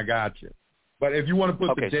consultation, I got you. But if you want to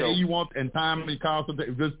put the day you want and time of the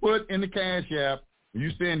consultation, just put in the Cash App.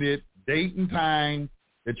 You send it, date and time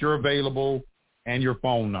that you're available, and your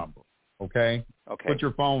phone number. Okay. Put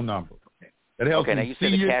your phone number. It helps me see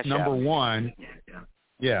it. Number one.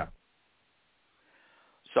 Yeah.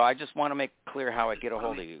 So I just want to make clear how I get a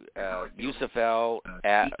hold of you. Yusefel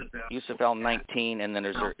at Yusefel19, and then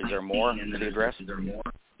is there more to the address?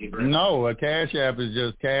 No, a Cash App is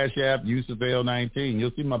just Cash App Yusefel19.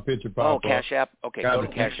 You'll see my picture pop up. Oh, Cash App. Okay, go to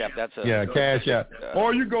Cash App. That's Cash App.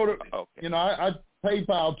 Or you go to I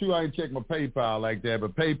PayPal too. I didn't check my PayPal like that,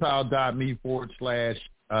 but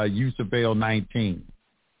PayPal.me/Yusefel19.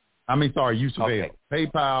 Yusefel.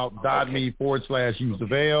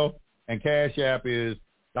 PayPal.me/Yusefel, and Cash App is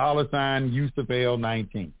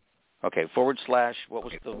 $Yusefel19. Okay, / what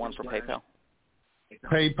was the one for PayPal?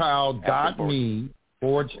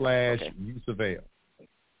 PayPal.me/Yusefel.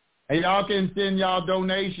 And y'all can send y'all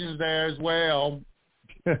donations there as well.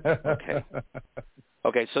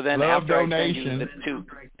 Okay, so then after I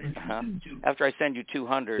send you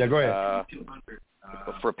 200 go ahead.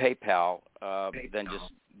 For PayPal, then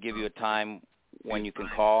just give you a time when you can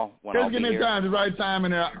call. Just give me a time, the right time,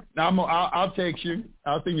 and I'll text you.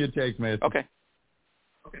 I'll send you a text message. Okay.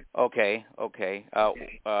 I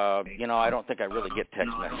don't think I really get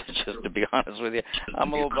text messages, to be honest with you.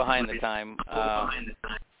 I'm a little behind the time. I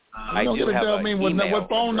do have an email. What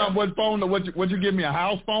phone number? Would you give me a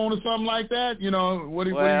house phone or something like that? What do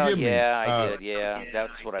you give me? Yeah, I did. Yeah,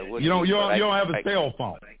 that's what I would. You don't have a cell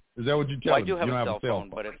phone. Is that what you tell me? I do have a cell phone,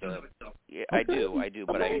 but it's I do,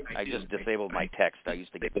 but I just disabled my text. I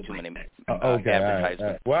used to get too many advertisements. All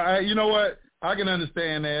right. Well, you know what? I can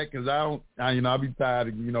understand that because I'll be tired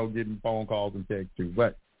of getting phone calls and texts too.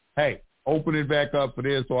 But hey, open it back up for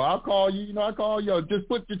this, so I'll call you. I'll call you. Just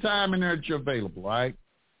put your time in there that you're available. All right.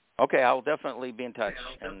 Okay, I'll definitely be in touch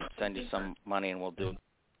and send you some money, and we'll do.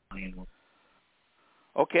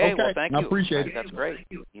 Okay. Well, thank you. I appreciate it. That's great.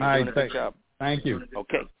 You're doing a good job. Thank you.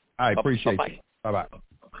 Okay. I appreciate it. Bye-bye.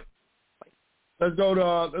 Let's go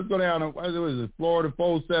down to, what is it, Florida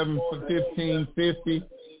 4-7-1550.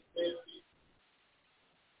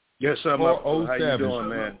 Yes, sir. How you doing,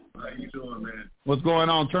 man? What's going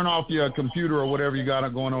on? Turn off your computer or whatever you got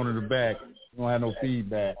going on in the back. You don't have no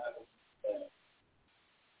feedback.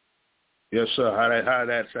 Yes, sir. How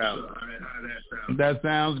that sound? That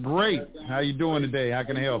sounds great. How you doing today? How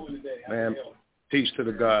can I help you? Man, peace to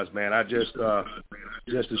the gods, man. I just to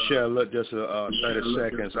share 30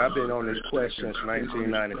 seconds. I've been on this quest since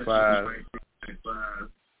 1995.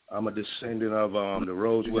 I'm a descendant of the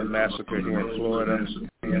Rosewood Massacre here in Florida.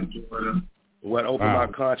 What opened my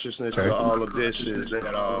consciousness to all of this is that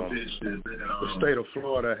the state of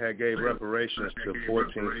Florida had gave reparations to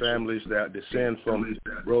 14 families that descend from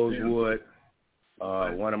Rosewood.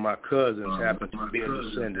 One of my cousins happened to be a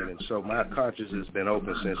descendant, and so my consciousness has been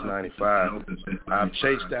open since 95. I've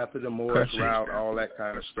chased after the Morris route, all that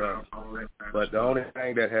kind of stuff. But the only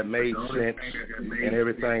thing that had made sense in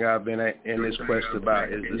everything I've been in this quest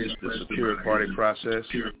about is the Securec party process.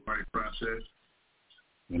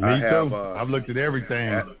 Me too. I've looked at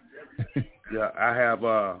everything. Yeah, I have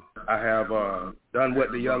done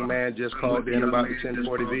what the young man just called in about the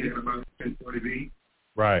 1040B.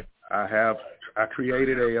 Right. I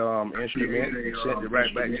created a instrument and sent it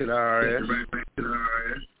right back to the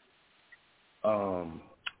IRS.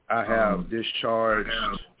 I have discharged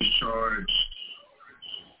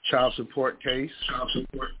child support case,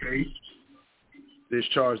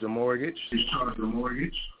 discharged the mortgage,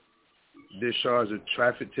 discharged a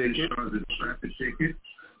traffic ticket,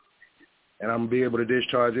 and I'm going to be able to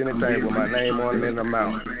discharge anything with my name on it and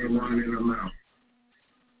amount.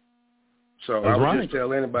 So I would just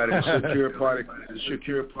tell anybody the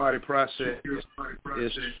secure party process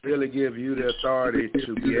is to really give you the authority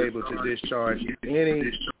to be able to discharge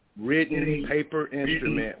any written paper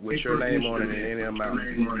instrument with your name on it and any amount.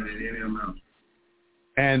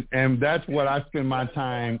 And that's what I spend my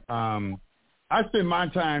time. I spend my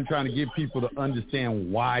time trying to get people to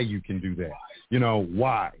understand why you can do that.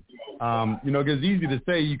 Why. Because it's easy to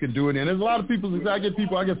say you can do it. And there's a lot of people, I get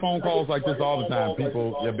phone calls like this all the time.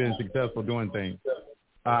 People have been successful doing things.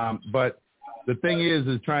 But the thing is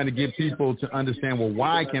trying to get people to understand, well,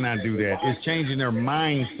 why can I do that? It's changing their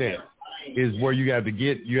mindset is where you have to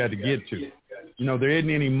get to. There isn't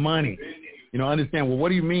any money. Understand, well, what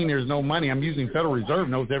do you mean there's no money? I'm using Federal Reserve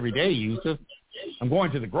notes every day, Yusef. I'm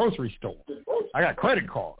going to the grocery store. I got credit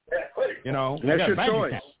cards. That's your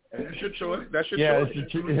choice. That's your choice.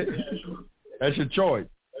 That's your choice.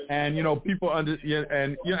 And people and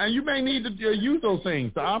you may need to use those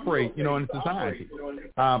things to operate, in society.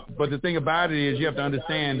 But the thing about it is, you have to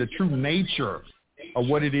understand the true nature of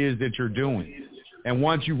what it is that you're doing. And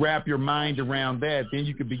once you wrap your mind around that, then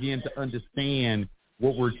you can begin to understand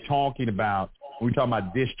what we're talking about when we talk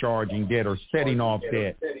about discharging debt or setting off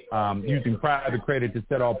debt, using private credit to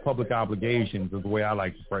set off public obligations is the way I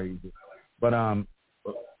like to phrase it. But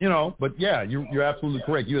yeah, you're absolutely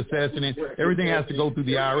correct. You're assessing it. Everything has to go through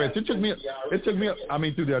the IRS. It took me,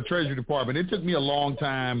 through the Treasury Department. It took me a long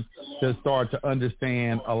time to start to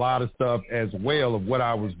understand a lot of stuff as well of what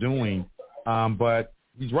I was doing. But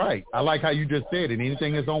he's right. I like how you just said it.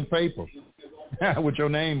 Anything that's on paper with your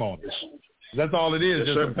name on it. That's all it is, yes,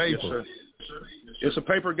 just sir. a paper. Yes, it's a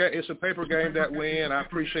paper game. It's a paper game that we in. I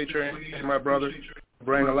appreciate your answer, my brother.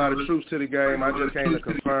 Bring a lot of truth to the game. I just came to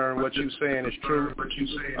confirm what you're saying is true.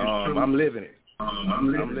 I'm living it.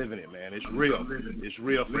 I'm living it, man. It's real. It's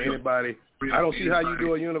real for anybody. I don't see how you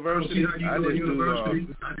do a university. I just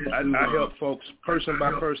do. I help folks person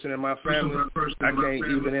by person in my family.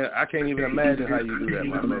 I can't even imagine how you do that,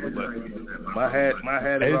 my brother. But my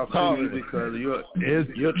hat is off to you because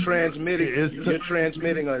you're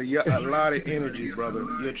transmitting a lot of energy, brother.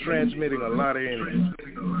 You're transmitting a lot of energy.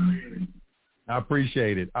 I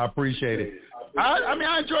appreciate it. I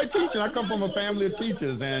enjoy teaching. I come from a family of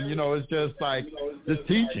teachers, and, it's just like just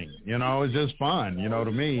teaching, it's just fun,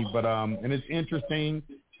 to me. But, and it's interesting.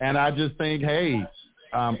 And I just think, hey,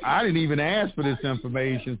 I didn't even ask for this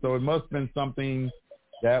information, so it must have been something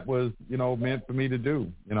that was, meant for me to do.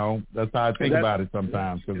 That's how I think about it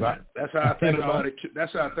sometimes. That's how I think about it.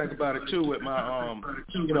 That's how I think about it too. With my,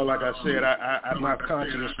 like I said, my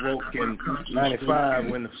consciousness woke in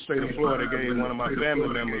 '95 when the state of Florida gave one of my family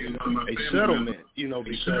members a settlement.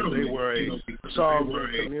 Because they were a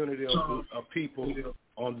sovereign community of people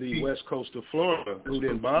on the west coast of Florida who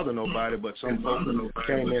didn't bother nobody, but some folks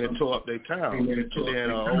came in and tore up their town. And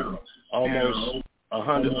then almost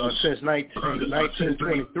 100 since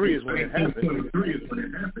 1923 is when it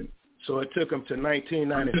happened. So it took them to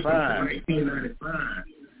 1995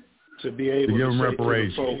 to be able to say to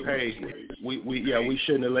the folk, hey, we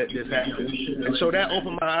shouldn't have let this happen. And so that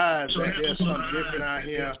opened my eyes that there's something different out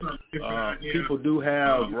here. People do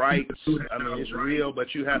have rights. I mean, it's real,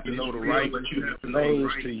 but you have to know the right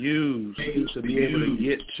things to use to be able to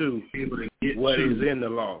get to what is in the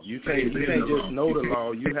law. You can't just know the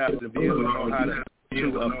law. You have to be able to know how to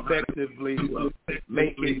effectively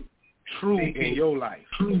make it true in your life.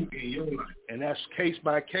 And that's case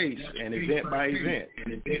by case and event by event.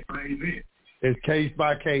 It's case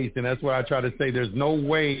by case, and that's why I try to say there's no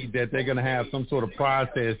way that they're going to have some sort of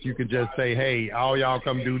process. You could just say, hey, all y'all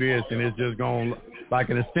come do this, and it's just going like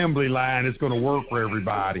an assembly line. It's going to work for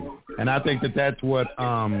everybody. And I think that's what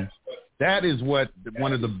that is what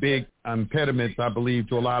one of the big impediments, I believe,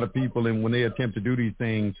 to a lot of people, and when they attempt to do these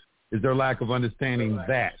things, is their lack of understanding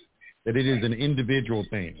that it is an individual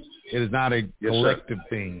thing. It is not a collective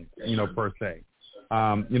thing, per se.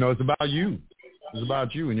 It's about you. It's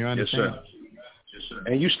about you and your understanding.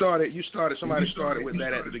 And somebody started with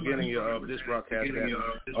that at the beginning of this broadcast,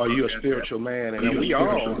 that are you a spiritual man? And we all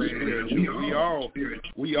are spiritual.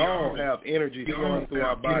 We all have energy flowing through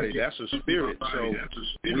our body. That's a spirit. So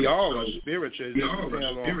we all are spiritual. It just depends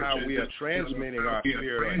on how we are transmitting our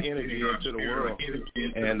spirit or energy into the world.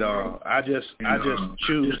 And I just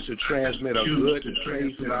choose to transmit a good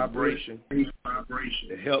faith vibration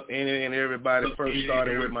to help any and everybody, first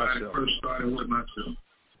starting with myself.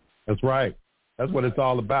 That's right. That's what it's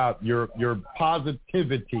all about. Your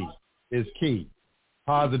positivity is key.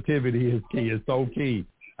 Positivity is key. It's so key.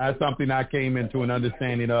 That's something I came into an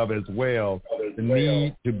understanding of as well. The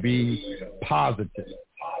need to be positive.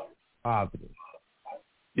 Positive.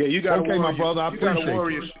 Yeah, you got okay, my brother. I appreciate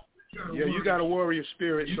you. Yeah, you got a warrior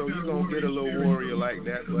spirit, so you're going to get a little warrior like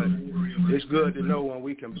that. But it's good to know when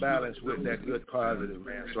we can balance with that good positive,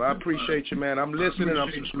 man. So I appreciate you, man. I'm listening. I'm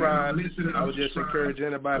subscribed. I would just encourage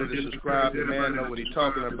anybody to subscribe. The man know what he's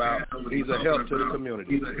talking about. He's a help to the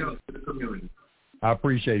community. I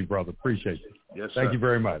appreciate you, brother. Appreciate you. Yes, sir. Thank you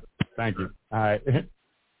very much. Thank you. All right.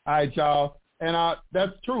 All right, y'all. And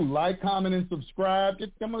that's true. Like, comment, and subscribe.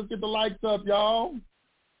 Come on, get the likes up, y'all.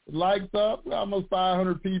 Likes up. We're almost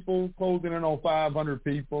 500 people, closing in on 500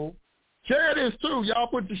 people. Share this too. Y'all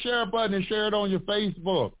put the share button and share it on your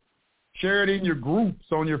Facebook. Share it in your groups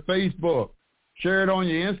on your Facebook. Share it on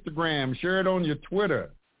your Instagram. Share it on your Twitter.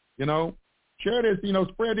 Share this,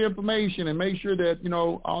 spread the information and make sure that,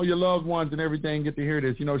 all your loved ones and everything get to hear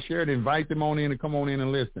this. Share it, invite them on in and come on in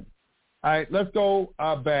and listen. All right, let's go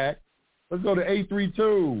back. Let's go to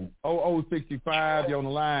 832-0065. You're on the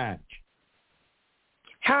line.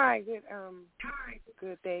 Hi,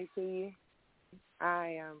 good day to you.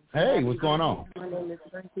 Hey, what's going on? My name is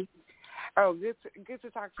Frankie. Oh, good to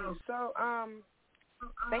talk to you. So,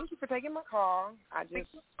 thank you for taking my call. I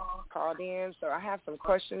just called in, so I have some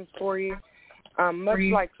questions for you. Much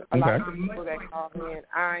like a lot of people that call in,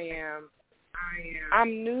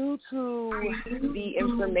 I'm new to the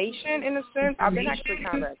information in a sense. I've been actually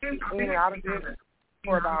kind of in and out of this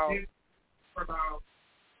for about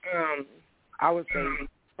I would say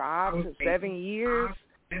 5 to 7 years,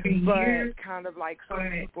 but kind of like some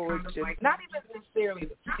people, it's just not even necessarily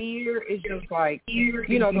the fear. It's just like,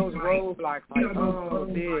 those roadblocks, like, oh,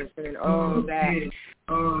 this and oh, that.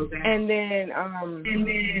 And then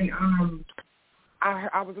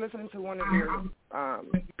I was listening to one of your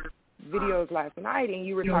videos last night, and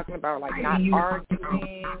you were talking about, like, not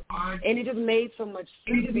arguing, and it just made so much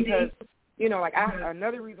sense because,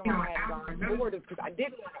 another reason why I had gone forward is because I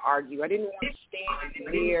didn't want to argue. I didn't want to stand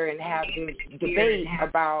there and have this debate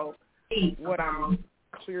about what I'm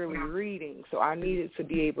clearly reading. So I needed to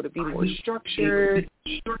be able to be more structured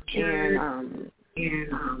and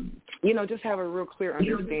just have a real clear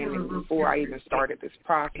understanding before I even started this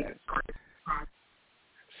process.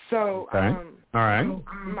 So, all right.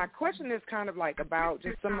 My question is kind of like about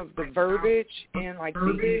just some of the verbiage in like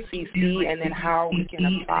the UCC and then how we can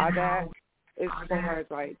apply that. As far as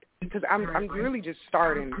like, because I'm really just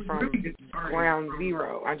starting from ground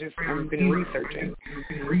zero. I've been researching.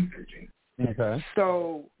 Okay.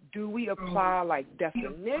 So do we apply like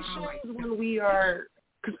definitions when we are?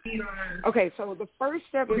 Okay, so the first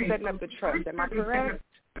step is setting up the trust. Am I correct?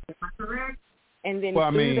 And then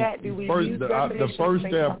that, do we use definitions? The first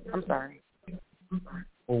step. I'm sorry.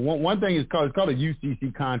 Well, one thing is it's called a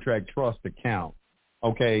UCC contract trust account.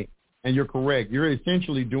 Okay, and you're correct. You're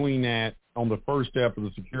essentially doing that on the first step of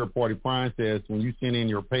the secure party process when you send in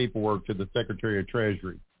your paperwork to the Secretary of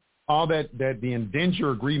Treasury. All that the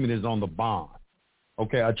indenture agreement is on the bond.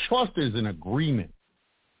 Okay, a trust is an agreement,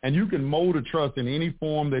 and you can mold a trust in any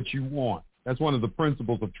form that you want. That's one of the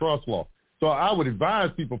principles of trust law. So I would advise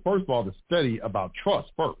people, first of all, to study about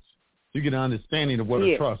trust first so you get an understanding of what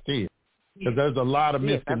a trust is. Because there's a lot of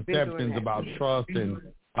misconceptions about trust and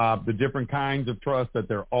the different kinds of trust that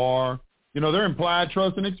there are. They're implied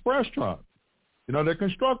trust and express trust. They're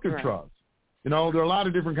constructive trust. There are a lot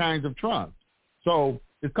of different kinds of trust. So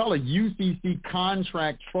it's called a UCC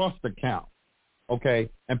contract trust account. Okay,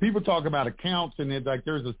 and people talk about accounts and it's like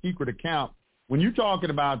there's a secret account. When you're talking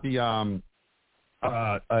about the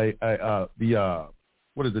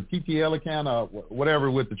what is the TTL account whatever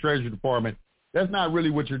with the Treasury Department, that's not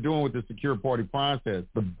really what you're doing with the secure party process.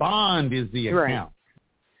 The bond is the account.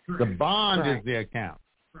 The bond is the account.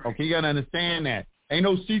 Okay, you got to understand that. Ain't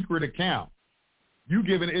no secret account. You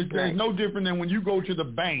giving it's no different than when you go to the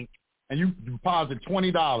bank and you deposit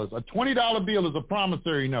 $20. A $20 bill is a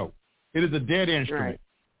promissory note. It is a debt instrument. Right.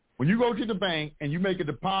 When you go to the bank and you make a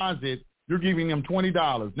deposit, you're giving them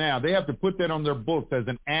 $20. Now, they have to put that on their books as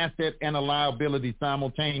an asset and a liability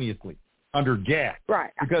simultaneously. under GAAP.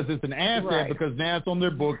 Right. Because it's an asset because now it's on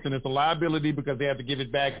their books, and it's a liability because they have to give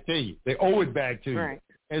it back to you. They owe it back to you. Right.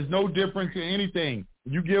 It's no different to anything.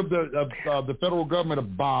 You give the federal government a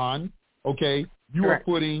bond, okay, you are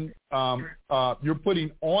putting you're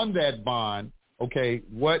putting on that bond, okay,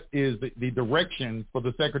 what is the directions for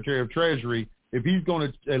the Secretary of Treasury if he's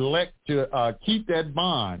going to elect to keep that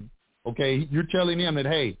bond, okay, you're telling him that,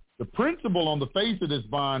 hey, the principle on the face of this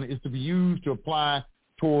bond is to be used to apply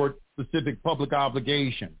toward specific public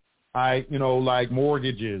obligations, like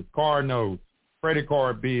mortgages, car notes, credit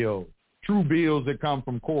card bills, true bills that come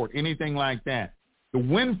from court, anything like that. The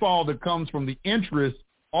windfall that comes from the interest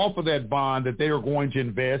off of that bond that they are going to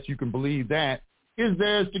invest, you can believe that, is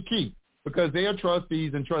theirs to keep because they are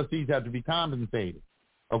trustees and trustees have to be compensated.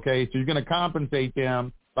 Okay, so you're going to compensate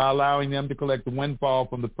them by allowing them to collect the windfall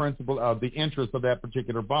from the principal of the interest of that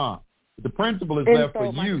particular bond. But the principal is left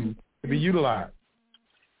for you to be utilized.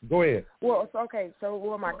 Go ahead. Well,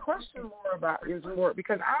 my question more about is more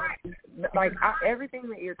because everything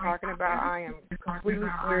that you're talking about, I am completely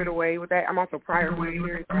squared away with that. I'm also prior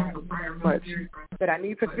here, much that I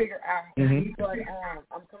need to figure out. Mm-hmm. But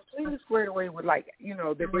I'm completely squared away with that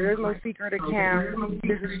there is no secret account.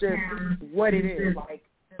 This is just what it is,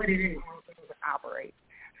 what it is to operate.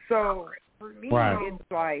 So for me, it's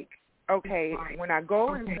like, okay, when I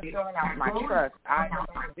go into filling out my trust, I have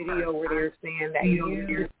a video where they're saying that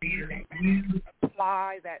you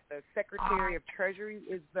apply that the Secretary of Treasury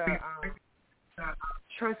is the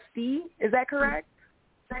trustee. Is that correct?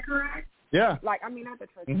 Yeah. Not the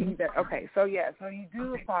trustee. Mm-hmm. So you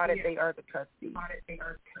do apply that they are the trustee.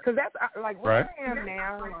 Because that's where I am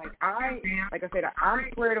now. Like I said, I'm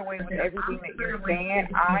squared away with everything that you're saying.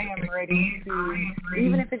 I am ready to,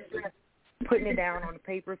 even if it's just putting it down on the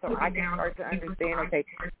paper so I can start to understand, okay,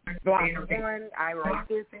 block 1, I write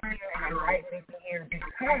this in here and I write this in here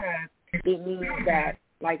because it means that,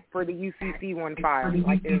 for the UCC one file,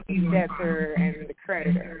 there's the debtor and the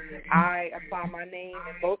creditor. I apply my name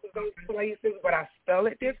in both of those places, but I spell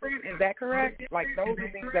it different. Is that correct? Those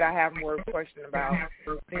are things that I have more question about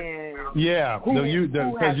than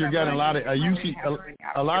because you're getting a lot of UCC.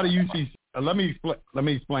 Let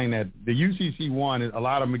me explain that. The UCC1, a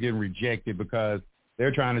lot of them are getting rejected because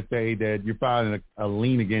they're trying to say that you're filing a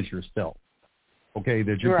lien against yourself, okay,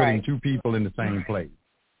 that you're putting two people in the same place.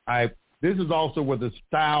 This is also where the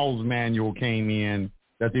Styles manual came in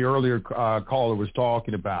that the earlier caller was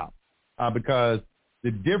talking about because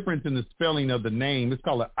the difference in the spelling of the name, it's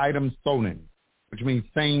called an item sonin, which means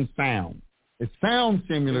same sound. It sounds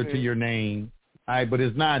similar to your name, but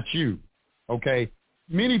it's not you, okay?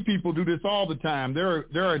 Many people do this all the time. There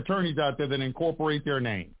are attorneys out there that incorporate their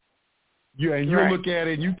name. You look at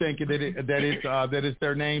it and you think that it's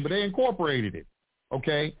their name, but they incorporated it.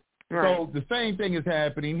 Okay, so the same thing is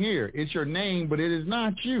happening here. It's your name, but it is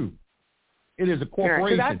not you. It is a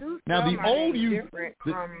corporation. Now the old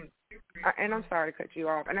and I'm sorry to cut you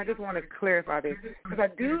off, and I just want to clarify this, because I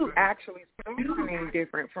do actually spell my name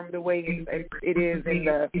different from the way it is in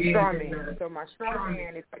the straw man. So my straw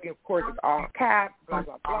man, of course, it's all caps, blah,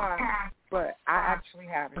 blah, blah, but I actually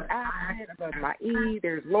have an accent above my E,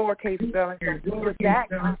 there's lowercase spelling, so what that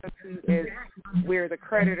constitutes is where the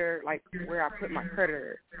creditor, where I put my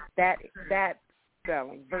creditor, that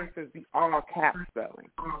spelling versus the all cap spelling.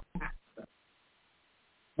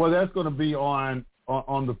 Well, that's going to be on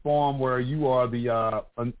the form where you are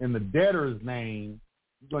in the debtor's name,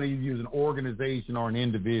 you're going to use an organization or an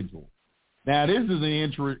individual. Now, this is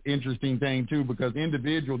an interesting thing, too, because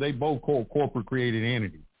individual, they both call corporate created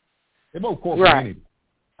entities. They're both corporate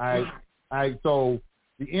entities. So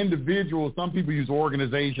the individual, some people use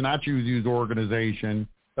organization. I choose to use organization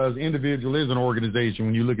because individual is an organization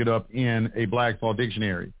when you look it up in a Black's Law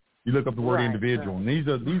Dictionary. You look up the word individual. And these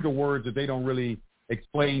are words that they don't really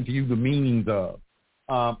explain to you the meanings of.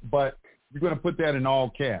 But you're going to put that in all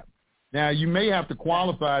caps. Now, you may have to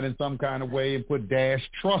qualify it in some kind of way and put dash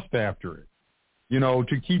trust after it,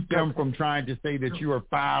 to keep them from trying to say that you are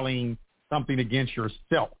filing something against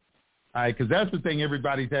yourself. All right, because that's the thing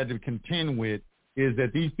everybody's had to contend with is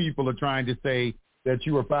that these people are trying to say that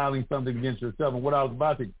you are filing something against yourself. And what I was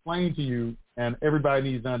about to explain to you, and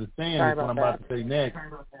everybody needs to understand this, what I'm about to say next,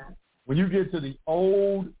 when you get to the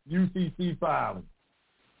old UCC filing,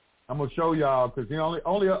 I'm going to show y'all because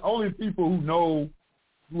only people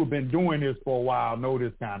who have been doing this for a while know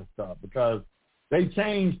this kind of stuff because they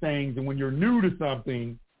change things, and when you're new to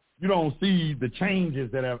something, you don't see the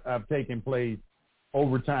changes that have taken place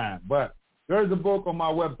over time. But there's a book on my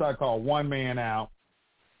website called One Man Out,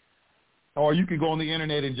 or you can go on the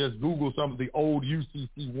internet and just Google some of the old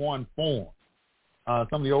UCC1 forms.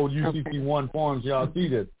 Some of the old UCC1 forms, y'all see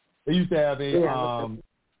this. They used to have a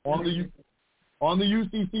on the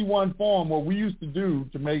UCC1 form. What we used to do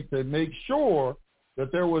to make sure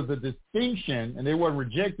that there was a distinction, and they weren't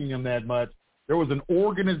rejecting them that much. There was an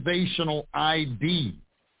organizational ID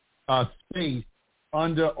space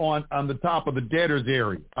on the top of the debtors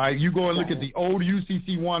area. You go and look at the old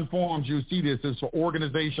UCC1 forms, you'll see this. It's for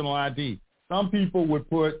organizational ID. Some people would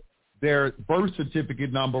put their birth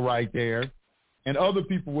certificate number right there, and other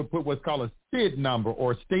people would put what's called a SID number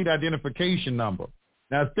or state identification number.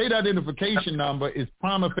 Now, state identification number is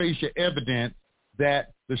prima facie evidence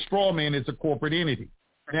that the straw man is a corporate entity.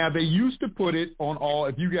 Now, they used to put it on all,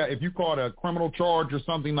 if you caught a criminal charge or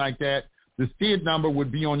something like that, the SID number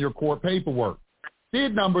would be on your court paperwork.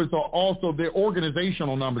 SID numbers are also their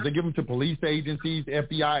organizational numbers. They give them to police agencies,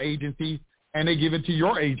 FBI agencies, and they give it to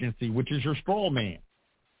your agency, which is your straw man.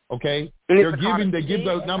 Okay? They give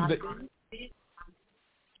those numbers.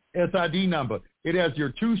 SID number. It has your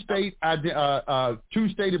two-state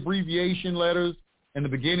abbreviation letters in the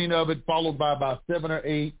beginning of it, followed by about 7 or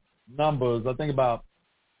 8 numbers. I think about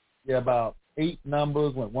 8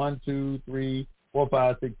 numbers. Went 1, 2, 3, 4,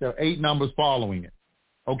 5, 6, 7, 8 numbers following it.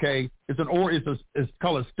 Okay, it's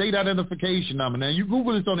called a state identification number. Now you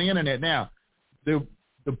Google this on the internet. Now,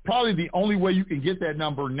 probably the only way you can get that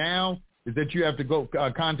number now is that you have to go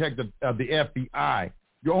contact the FBI.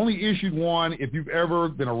 You're only issued one if you've ever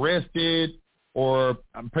been arrested or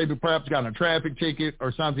perhaps gotten a traffic ticket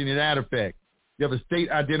or something to that effect. You have a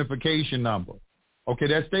state identification number. Okay,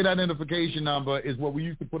 that state identification number is what we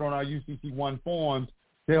used to put on our UCC1 forms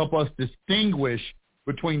to help us distinguish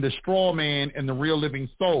between the straw man and the real living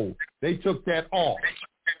soul. They took that off.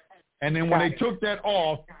 And then when they took that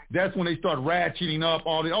off, that's when they started ratcheting up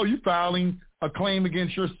you filing a claim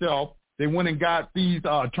against yourself. They went and got these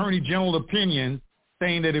attorney general opinions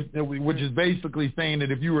saying that, which is basically saying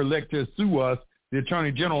that if you were elected to sue us, the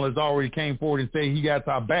attorney general has already came forward and said he got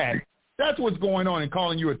our back. That's what's going on in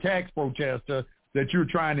calling you a tax protester, that you're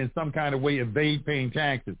trying in some kind of way evade paying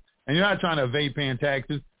taxes. And you're not trying to evade paying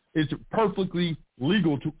taxes. It's perfectly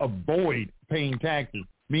legal to avoid paying taxes,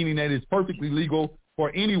 meaning that it's perfectly legal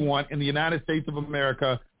for anyone in the United States of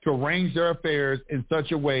America to arrange their affairs in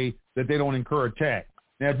such a way that they don't incur a tax.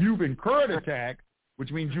 Now, if you've incurred a tax,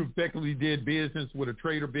 which means you effectively did business with a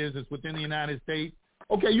trade or business within the United States,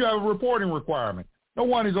 okay, you have a reporting requirement. No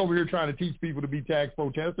one is over here trying to teach people to be tax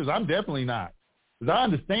protesters. I'm definitely not, because I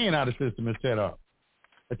understand how the system is set up.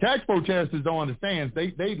 The tax protesters don't understand.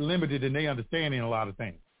 They limited in their understanding a lot of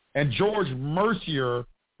things. And George Mercier,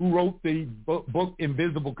 who wrote the book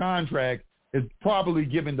Invisible Contract, is probably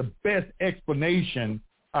given the best explanation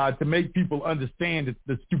to make people understand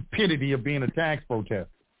the stupidity of being a tax protester.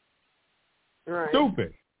 Right.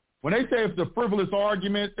 Stupid. When they say it's a frivolous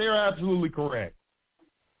argument, they're absolutely correct.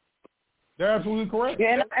 They're absolutely correct.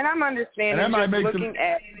 Yeah, and I'm understanding and that just looking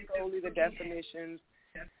at solely the definitions.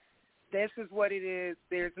 This is what it is.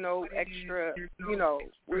 There's no extra,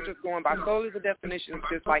 we're just going by solely the definitions,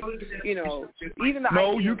 just like, even the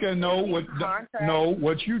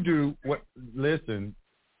what you do, listen,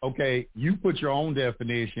 okay, you put your own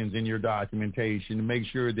definitions in your documentation to make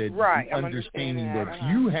sure that the understanding that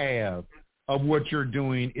you have of what you're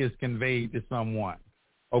doing is conveyed to someone.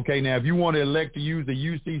 Okay, now if you want to elect to use the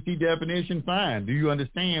UCC definition, fine. Do you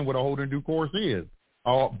understand what a holder in due course is?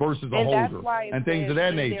 Versus a holder, and things of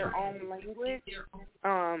that nature. Their own language,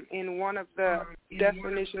 in one of the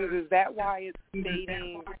definitions, is that why it's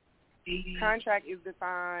stating contract is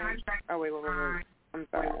defined? Oh, wait. I'm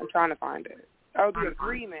sorry, I'm trying to find it. Oh, the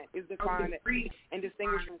agreement is defined and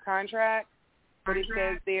distinguished from contract, but it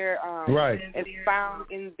says they're it's found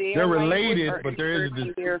in their they're language, related, but there is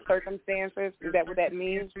their circumstances. Is that what that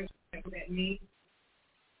means? Wait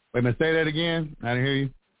a minute, say that again. I didn't hear you.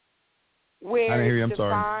 Where I didn't hear you. I'm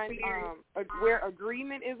defined, sorry. Where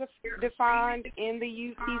agreement is defined in the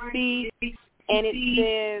UCC, and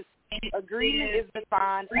it says agreement is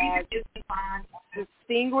defined as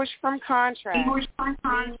distinguished from contract, means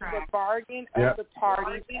the bargain of the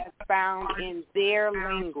parties as found in their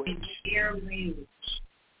language.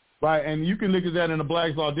 Right, and you can look at that in the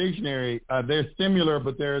Black's Law Dictionary. They're similar,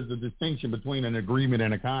 but there is a distinction between an agreement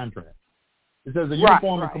and a contract. It says the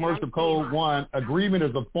Uniform and Commercial Code 1, agreement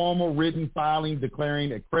is a formal written filing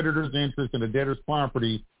declaring a creditor's interest in a debtor's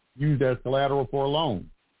property used as collateral for a loan.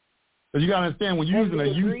 So you got to understand, when you're using a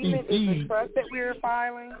agreement UCC... is the trust that we're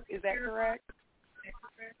filing, is that correct?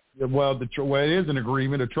 Well, it is an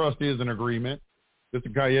agreement. A trust is an agreement. It's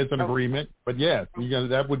an agreement. But yes,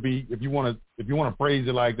 that would be, if you want to phrase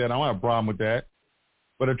it like that, I don't have a problem with that.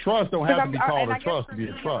 But a trust don't have to be called a trust to be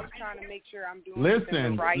a trust. I'm trying to make sure I'm doing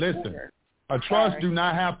the right order. A trust do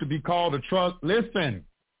not have to be called a trust. Listen,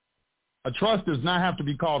 A trust does not have to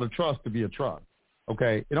be called a trust to be a trust.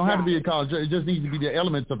 Okay? It don't have to be a called. It just needs to be the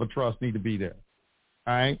elements of a trust need to be there.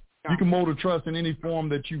 All right? You can mold a trust in any form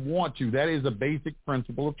that you want to. That is a basic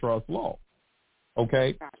principle of trust law.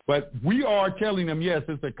 Okay? But we are telling them, yes,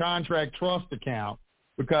 it's a contract trust account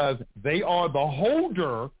because they are the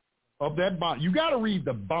holder of that bond. You got to read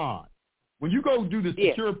the bond. When you go do the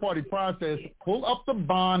secure party process, pull up the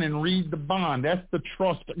bond and read the bond. That's the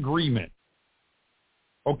trust agreement.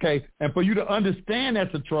 Okay? And for you to understand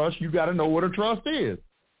that's a trust, you got to know what a trust is.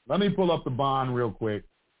 Let me pull up the bond real quick,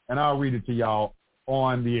 and I'll read it to y'all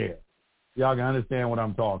on the air. Y'all can understand what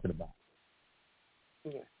I'm talking about.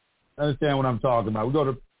 Yeah. Understand what I'm talking about. We go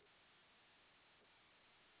to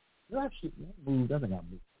actually moved. I think I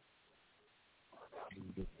moved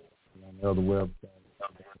on the other website.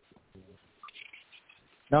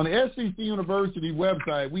 Now on the SCC University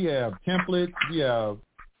website, we have templates, we have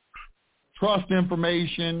trust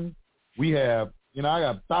information, we have, I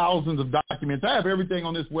got thousands of documents. I have everything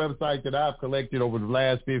on this website that I've collected over the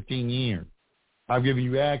last 15 years. I've given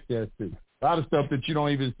you access to a lot of stuff that you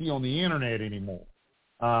don't even see on the internet anymore.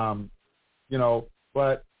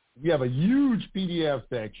 But we have a huge PDF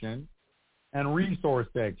section and resource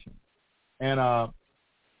section. And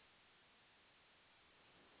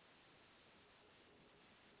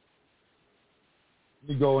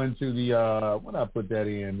you go into the, what did I put that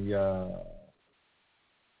in? The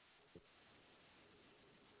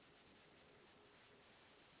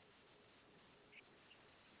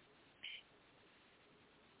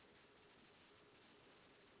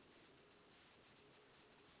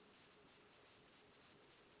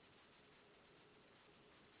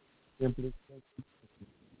I think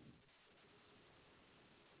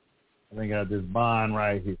I got this bond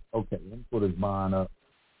right here. Okay, let me put this bond up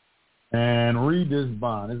and read this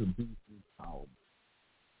bond. It's a BC power.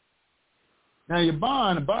 Now your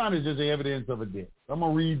bond, the bond is just the evidence of a debt. So I'm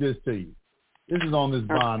gonna read this to you. This is on this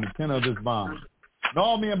bond, the tenor of this bond. And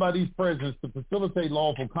all men by these presents to facilitate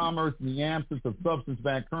lawful commerce in the absence of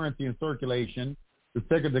substance-backed currency in circulation,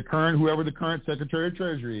 whoever the current Secretary of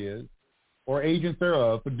Treasury is, or agents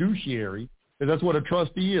thereof, fiduciary, because that's what a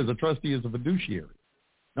trustee is. A trustee is a fiduciary.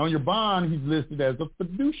 Now, on your bond, he's listed as a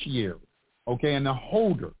fiduciary, okay, and the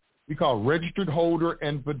holder. We call registered holder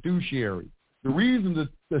and fiduciary. The reason that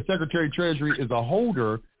the Secretary of Treasury is a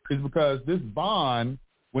holder is because this bond,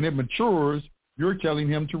 when it matures, you're telling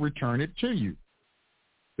him to return it to you,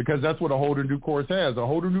 because that's what a holder in due course has. A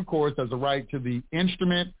holder in due course has a right to the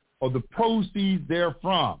instrument or the proceeds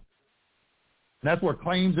therefrom. And that's what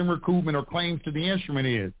claims and recoupment or claims to the instrument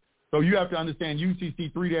is. So you have to understand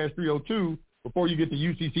UCC 3-302 before you get to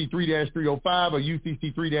UCC 3-305 or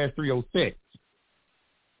UCC 3-306.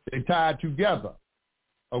 They're tied together,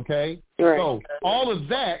 okay? Right. So all of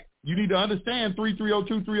that, you need to understand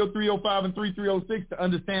 3302, 30305, and 3306 to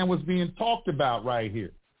understand what's being talked about right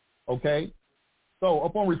here, okay? So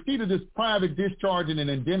upon receipt of this private discharge and an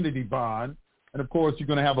indemnity bond, and of course you're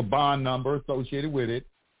going to have a bond number associated with it,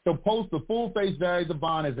 so post the full face value of the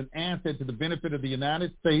bond as an asset to the benefit of the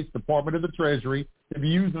United States Department of the Treasury to be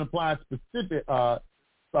used and applied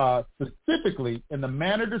specifically in the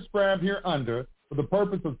manner described here under for the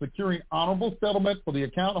purpose of securing honorable settlement for the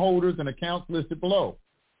account holders and accounts listed below.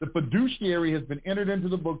 The fiduciary has been entered into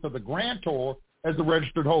the books of the grantor as the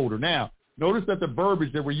registered holder. Now, notice that the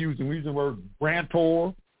verbiage that we're using the word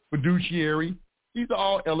grantor, fiduciary. These are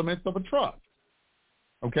all elements of a trust,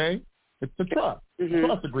 okay? It's the trust,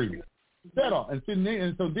 trust agreement.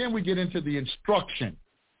 And so then we get into the instruction,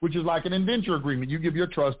 which is like an indenture agreement. You give your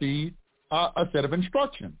trustees a set of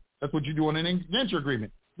instructions. That's what you do in an indenture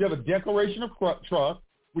agreement. You have a declaration of trust,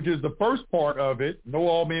 which is the first part of it, know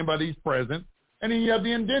all men by these present, and then you have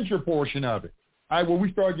the indenture portion of it. All right, well,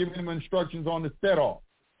 we start giving them instructions on the set-off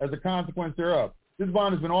as a consequence thereof. This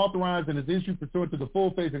bond has been authorized and is issued pursuant to the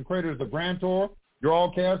full faith and credit of the grantor, your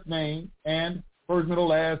all-caps name, and first, middle,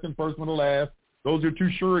 last, and first, middle, last. Those are two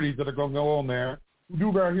sureties that are going to go on there.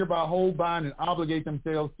 Who do hereby hold, bind, and obligate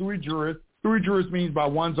themselves sui juris. Sui juris means by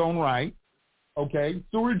one's own right. Okay?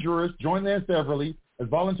 Sui juris, jointly and severally, as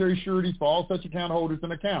voluntary sureties for all such account holders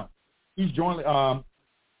and accounts. Each jointly,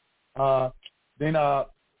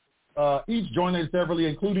 each jointly and severally,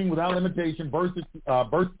 including without limitation, birth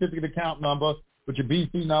certificate account number, with your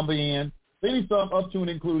BC number in, any sum up to and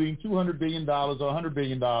including $200 billion or $100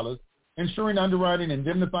 billion, ensuring underwriting,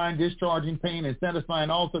 indemnifying, discharging, paying, and satisfying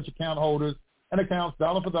all such account holders and accounts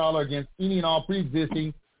dollar for dollar against any and all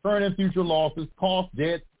pre-existing, current and future losses, costs,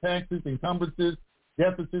 debts, taxes, encumbrances,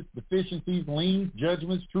 deficits, deficiencies, liens,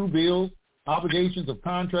 judgments, true bills, obligations of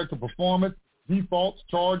contract or performance, defaults,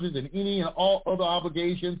 charges, and any and all other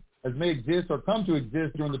obligations as may exist or come to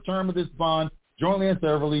exist during the term of this bond, jointly and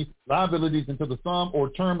severally, liabilities until the sum or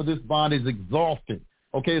term of this bond is exhausted.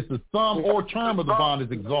 Okay, it's the sum or term of the bond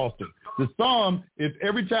is exhausted. The sum is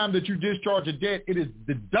every time that you discharge a debt, it is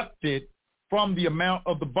deducted from the amount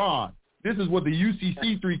of the bond. This is where the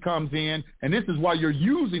UCC3 comes in, and this is why you're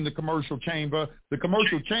using the commercial chamber. The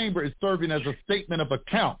commercial chamber is serving as a statement of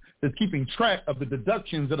account that's keeping track of the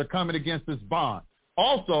deductions that are coming against this bond.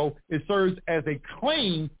 Also, it serves as a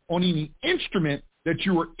claim on any instrument that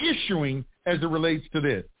you are issuing as it relates to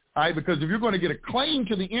this. All right, because if you're going to get a claim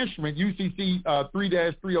to the instrument, UCC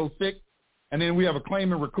 3-306, and then we have a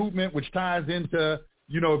claim and recoupment, which ties into,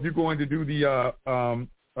 if you're going to do the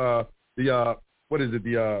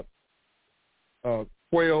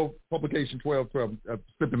 12, publication 12,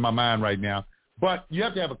 slipping my mind right now. But you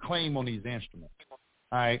have to have a claim on these instruments, all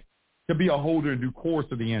right, to be a holder in due course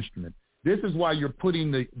of the instrument. This is why you're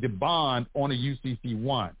putting the bond on a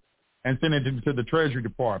UCC1 and sending it to the Treasury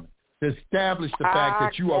Department to establish the fact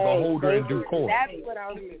that you are the holder in due course. That's what I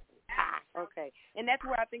was missing. Okay. And that's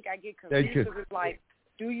where I think I get confused, because it's like,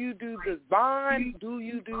 do you do the bond? Do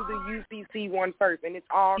you do the UCC1 first? And it's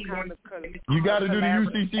all kind of you got to do the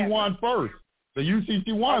UCC1 first. The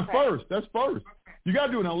UCC1 first. That's first. You got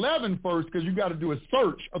to do an 11 first, because you got to do a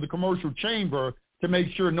search of the commercial chamber to make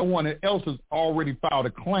sure no one else has already filed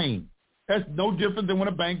a claim. That's no different than when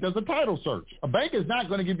a bank does a title search. A bank is not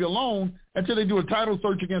going to give you a loan until they do a title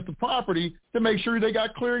search against the property to make sure they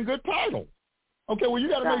got clear and good title. Okay, well, you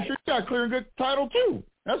got to make sure you got clear and good title too.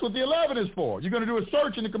 That's what the 11 is for. You're going to do a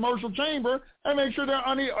search in the commercial chamber and make sure there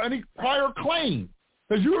are any prior claims,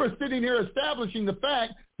 because you are sitting here establishing the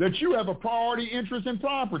fact that you have a priority interest in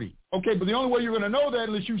property. Okay, but the only way you're going to know that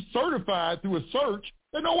unless you certify through a search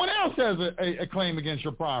that no one else has a claim against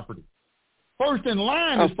your property. First in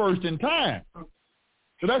line is first in time.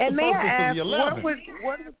 So that's the purpose of the 11. What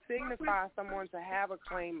would signify someone to have a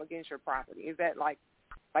claim against your property? Is that like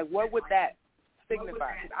what would that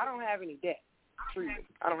signify? I don't have any debt.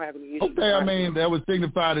 I don't have any issues. Okay, I mean, that would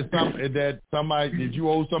signify that you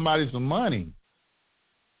owe somebody some money.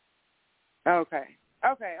 Okay.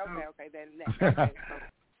 Then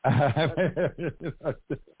I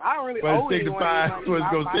don't really owe anyone money. So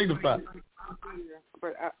it's going to signify.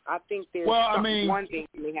 But I think there's one thing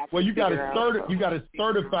we have you got to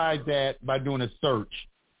certify that by doing a search.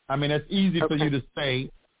 I mean, that's easy for you to say,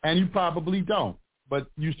 and you probably don't, but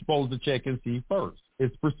you're supposed to check and see first.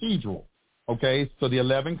 It's procedural. Okay, so the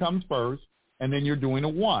 11 comes first, and then you're doing a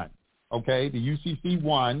 1. Okay, the UCC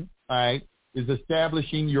 1, all right, is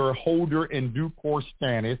establishing your holder in due course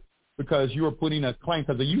status, because you are putting a claim,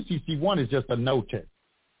 because the UCC 1 is just a notice.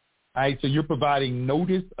 All right, so you're providing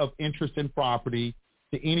notice of interest in property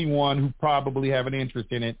to anyone who probably have an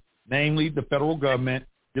interest in it, namely the federal government.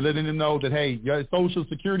 You're letting them know that, hey, your Social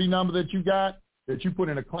Security number that you got, that you put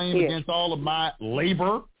in a claim against all of my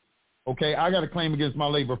labor, okay, I got a claim against my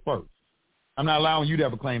labor first. I'm not allowing you to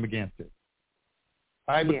have a claim against it.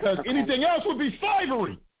 All right, because anything else would be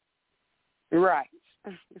slavery. Right.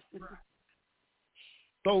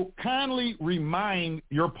 So kindly remind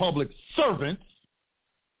your public servants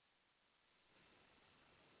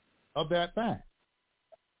of that fact.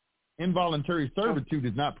 Involuntary servitude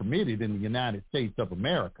is not permitted in the United States of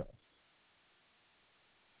America.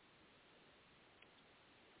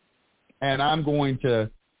 And I'm going to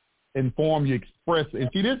inform you expressly. And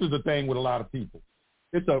see, this is the thing with a lot of people.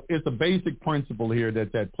 It's a basic principle here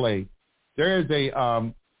that's at play. There is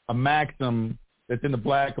a maxim that's in the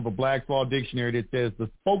black of a Black's Law Dictionary that says the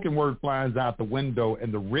spoken word flies out the window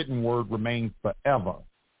and the written word remains forever.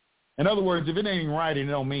 In other words, if it ain't right, it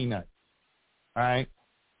don't mean nothing. All right?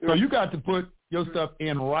 So you got to put your stuff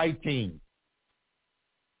in writing.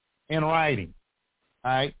 In writing.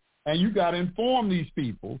 All right? And you got to inform these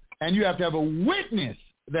people, and you have to have a witness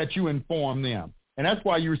that you inform them. And that's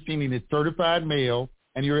why you're sending it certified mail,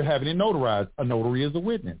 and you're having it notarized. A notary is a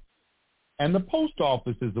witness. And the post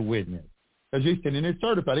office is a witness, because you're sending it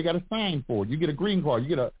certified. They got to sign for it. You get a green card. You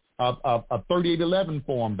get a 3811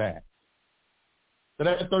 form back. So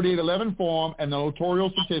that 3811 form and the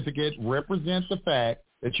notarial certificate represents the fact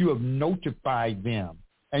that you have notified them.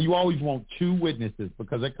 And you always want 2 witnesses,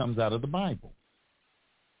 because that comes out of the Bible.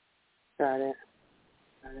 Got it.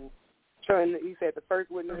 So you said the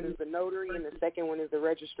first witness is the notary, and the second one is the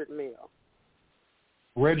registered mail.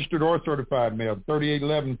 Registered or certified mail,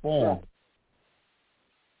 3811 form. Yeah.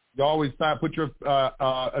 You always put your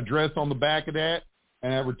address on the back of that,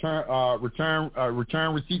 and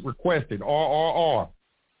return receipt requested, RRR.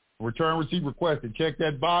 Return receipt requested. Check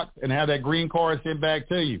that box and have that green card sent back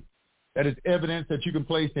to you. That is evidence that you can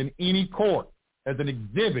place in any court as an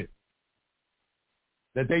exhibit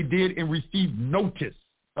that they did and received notice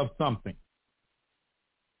of something.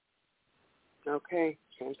 Okay,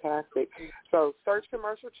 fantastic. So search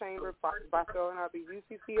commercial chamber by filling out the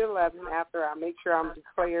UCC 11 after I make sure I'm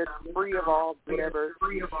declared free of all whatever.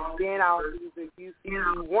 Then I'll do the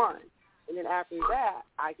UCC 1. And then after that,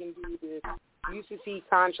 I can do the UCC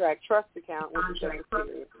contract trust account, which is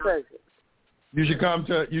the treasury. You should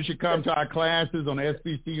come to our classes on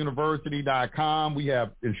sbcuniversity.com. We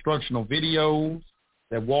have instructional videos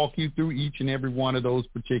that walk you through each and every one of those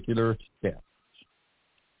particular steps.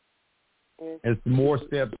 There's more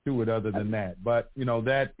steps to it other than that. But,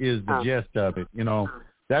 that is the gist of it.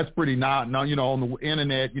 That's pretty now, on the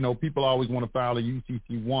internet, people always want to file a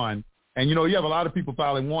UCC 1. And, you have a lot of people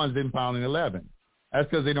filing 1s, then filing 11. That's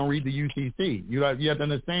because they don't read the UCC. You have to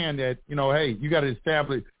understand that, hey, you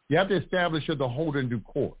have to establish the holder in due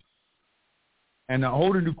course. And the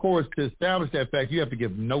holder in due course, to establish that fact, you have to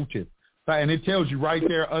give notice. And it tells you right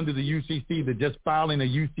there under the UCC that just filing a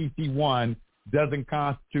UCC 1 doesn't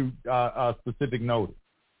constitute a specific notice.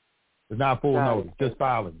 It's not full notice, just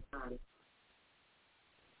filing.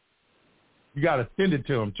 You got to send it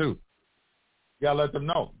to them, too. You got to let them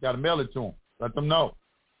know. You got to mail it to them. Let them know.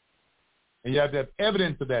 And you have to have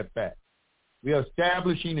evidence of that fact. We are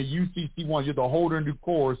establishing a UCC 1. You're the holder in due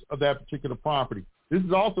course of that particular property. This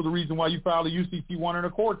is also the reason why you file a UCC 1 in a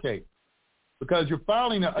court case. Because you're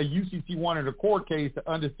filing a UCC 1 in a court case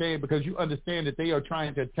because you understand that they are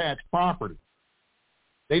trying to attach property.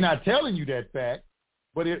 They're not telling you that fact,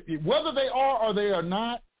 but whether they are or they are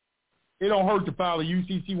not, it don't hurt to file a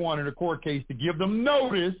UCC 1 in a court case to give them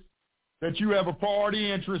notice that you have a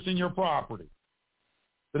priority interest in your property.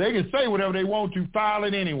 So they can say whatever they want to, file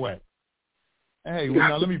it anyway. Hey,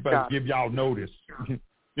 now let me give y'all notice. You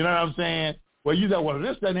know what I'm saying? Well, you say,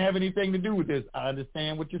 this doesn't have anything to do with this. I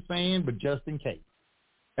understand what you're saying, but just in case.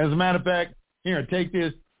 As a matter of fact, here, take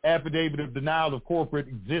this affidavit of denial of corporate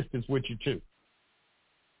existence with you, too.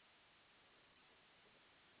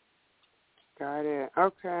 Got it.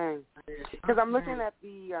 Okay. Because I'm looking at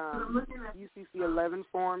the UCC 11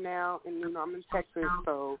 form now, and I'm in Texas,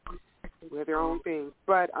 so we have their own thing.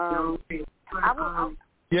 But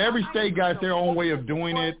every state got their own way of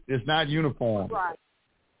doing it. It's not uniform. Right.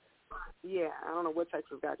 Yeah, I don't know what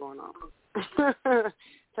Texas got going on.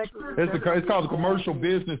 Texas. It's called the Commercial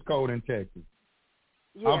Business Code in Texas.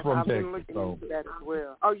 Yeah, I'm from I've Texas, been looking so. into that as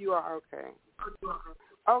well. Oh, you are? Okay.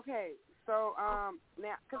 Okay. So,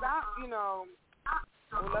 now, because I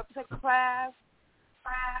would love to take the class,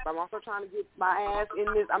 but I'm also trying to get my ass in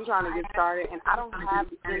this. I'm trying to get started, and I don't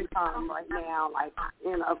have the income right now. Like,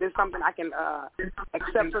 if there's something I can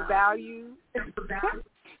accept for value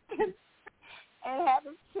and have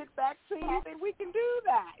it sit back to you, then we can do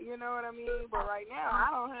that. You know what I mean? But right now, I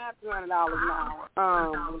don't have $200 an hour.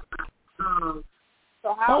 So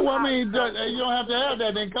you don't have to have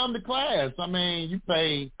that. Then come to class. I mean, you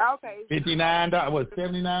pay $59,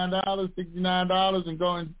 $79, $69, and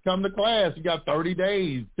go and come to class. You got 30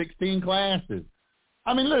 days, 16 classes.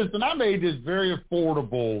 I mean, listen, I made this very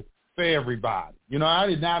affordable for everybody. I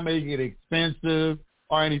did not make it expensive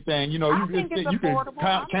or anything. I think it's affordable.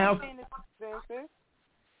 I'm not saying it's expensive.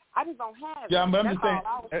 I just don't have it. Yeah, but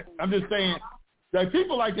I'm just saying. Like,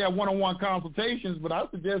 people like to have one-on-one consultations, but I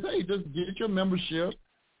suggest, hey, just get your membership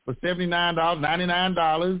for $79,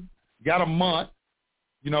 $99. You got a month,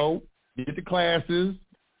 get the classes,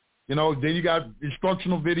 then you got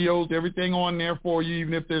instructional videos, everything on there for you,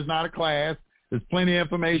 even if there's not a class. There's plenty of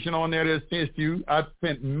information on there to assist you. I've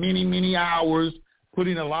spent many, many hours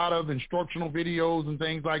putting a lot of instructional videos and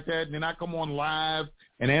things like that, and then I come on live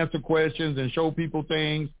and answer questions and show people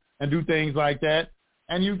things and do things like that.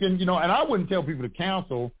 And you can, and I wouldn't tell people to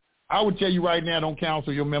cancel. I would tell you right now, don't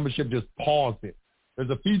cancel your membership. Just pause it. There's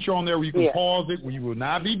a feature on there where you can pause it, where you will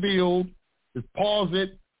not be billed. Just pause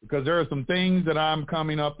it, because there are some things that I'm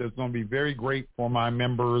coming up that's going to be very great for my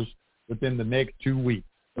members within the next 2 weeks.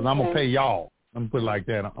 Because I'm going to pay y'all. I'm going to put it like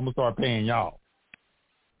that. I'm going to start paying y'all.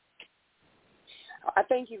 I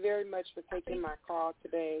thank you very much for taking my call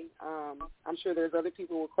today. I'm sure there's other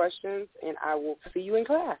people with questions, and I will see you in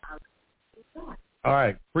class. All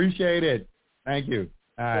right. Appreciate it. Thank you.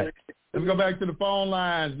 All right. Let's go back to the phone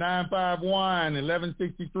lines.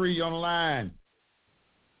 951-1163 on the line.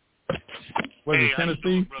 What is it, Tennessee? How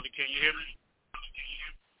you doing, brother? Can you hear me?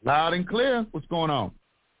 Loud and clear. What's going on?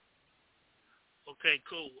 Okay,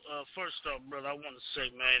 cool. First off, brother, I want to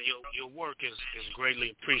say, man, your work is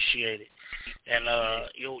greatly appreciated, and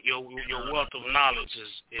your wealth of knowledge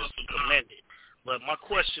is commended. But my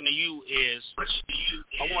question to you is,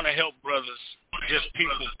 I want to help brothers, just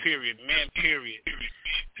people, period, men, period,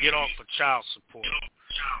 get off of child support.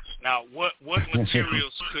 Now, what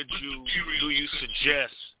materials do you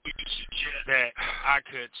suggest that I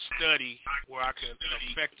could study where I could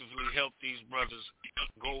effectively help these brothers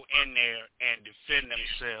go in there and defend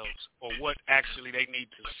themselves, or what actually they need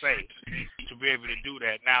to say to be able to do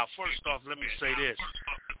that? Now, first off, let me say this.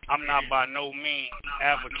 I'm not by no means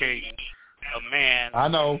advocating a man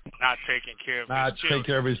not taking care of his children. Take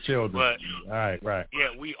care of his children. But, right.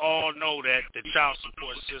 Yeah, we all know that the child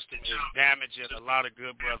support system is damaging a lot of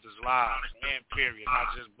good brothers' lives, men, period,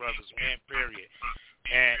 not just brothers, men, period.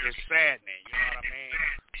 And it's saddening, you know what I mean?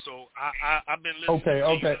 So I've been listening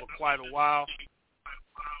to you for quite a while.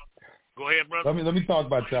 Go ahead, brother. Let me talk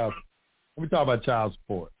about child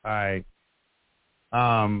support. All right.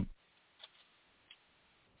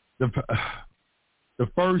 The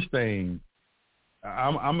first thing,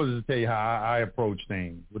 I'm going to just tell you how I approach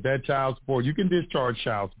things. With that child support, you can discharge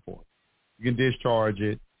child support. You can discharge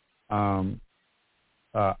it.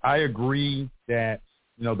 I agree that,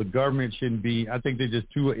 the government shouldn't be, I think they're just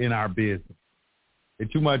too in our business. They're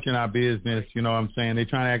too much in our business, you know what I'm saying? They're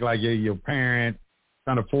trying to act like you're your parent,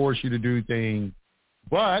 trying to force you to do things.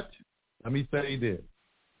 But let me say this,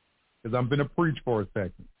 because I'm going to preach for a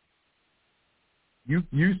second. You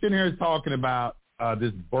sitting here talking about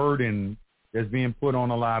this burden that's being put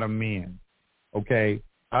on a lot of men, okay?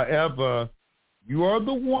 However, you are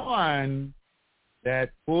the one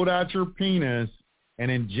that pulled out your penis and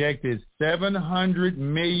injected 700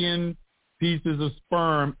 million pieces of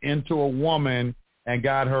sperm into a woman and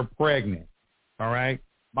got her pregnant, all right?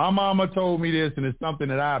 My mama told me this, and it's something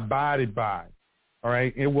that I abided by, all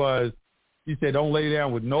right? She said, don't lay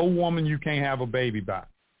down with no woman you can't have a baby by.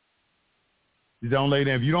 You don't lay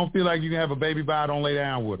down. If you don't feel like you can have a baby by, don't lay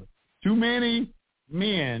down with her. Too many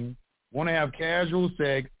men want to have casual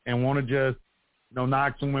sex and want to just,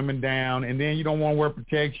 knock some women down, and then you don't want to wear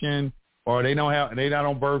protection, or they not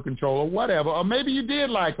on birth control or whatever. Or maybe you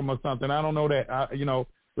did like them or something. I don't know that.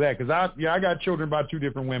 Because I got children by two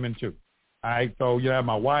different women too. All right, so you have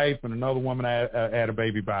my wife and another woman I had a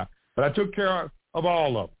baby by, but I took care of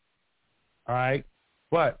all of them. All right,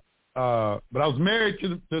 but I was married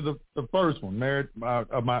to the first one, married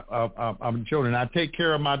of my children. I take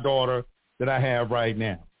care of my daughter that I have right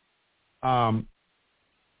now.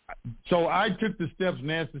 So I took the steps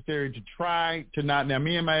necessary to try to not. Now,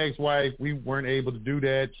 me and my ex-wife, we weren't able to do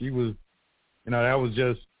that. She was, that was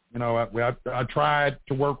just, I tried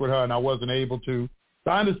to work with her and I wasn't able to.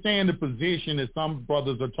 So I understand the position that some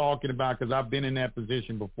brothers are talking about because I've been in that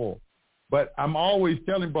position before. But I'm always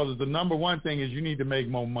telling brothers the number one thing is you need to make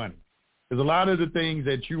more money. Because a lot of the things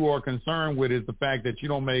that you are concerned with is the fact that you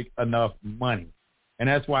don't make enough money. And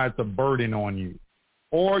that's why it's a burden on you.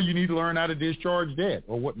 Or you need to learn how to discharge debt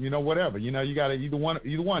or whatever. You got to either one.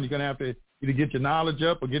 You're going to have to either get your knowledge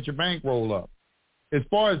up or get your bankroll up. As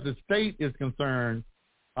far as the state is concerned,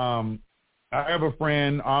 I have a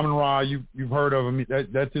friend, Amin Ra, you've heard of him.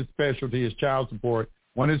 That's his specialty is child support.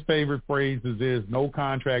 One of his favorite phrases is no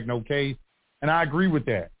contract, no case. And I agree with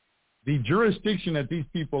that. The jurisdiction that these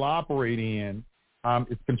people operate in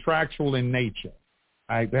is contractual in nature.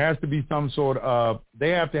 Right? There has to be they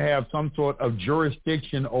have to have some sort of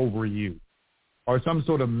jurisdiction over you or some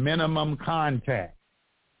sort of minimum contact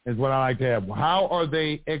is what I like to have. How are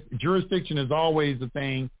jurisdiction is always the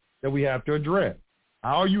thing that we have to address.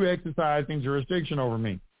 How are you exercising jurisdiction over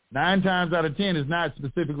me? 9 times out of 10 is not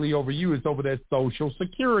specifically over you. It's over that Social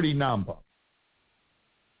Security number.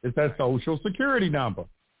 It's that Social Security number.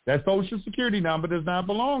 That Social Security number does not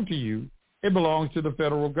belong to you. It belongs to the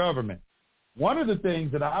federal government. One of the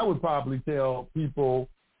things that I would probably tell people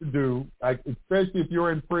to do, like especially if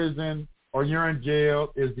you're in prison or you're in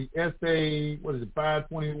jail, is the SA,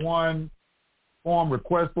 521 form,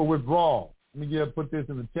 request for withdrawal. Let me put this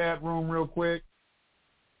in the chat room real quick.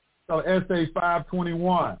 So SA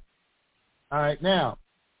 521. All right, now,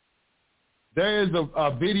 there is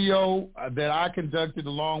a video that I conducted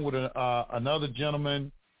along with another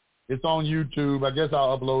gentleman. It's on YouTube. I guess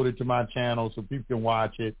I'll upload it to my channel so people can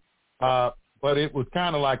watch it. But it was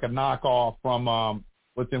kind of like a knockoff from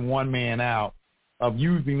Within One Man Out of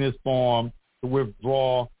using this form to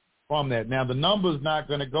withdraw from that. Now, the number's not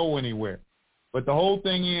going to go anywhere. But the whole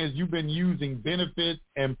thing is you've been using benefits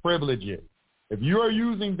and privileges. If you are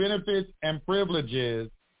using benefits and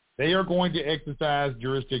privileges, they are going to exercise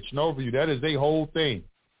jurisdiction over you. That is a whole thing.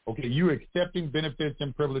 Okay, you're accepting benefits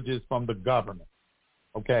and privileges from the government.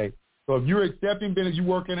 Okay. So if you're accepting benefits, you're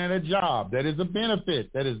working at a job, that is a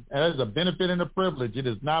benefit. That is a benefit and a privilege. It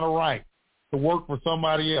is not a right to work for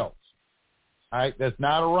somebody else. All right? That's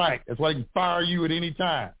not a right. That's why they can fire you at any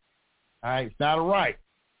time. All right? It's not a right.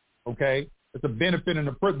 Okay? It's a benefit and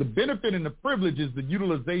the benefit and the privilege is the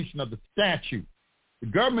utilization of the statute. The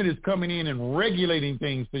government is coming in and regulating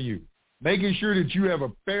things for you, making sure that you have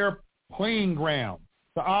a fair playing ground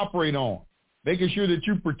to operate on, making sure that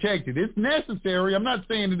you're protected. It's necessary. I'm not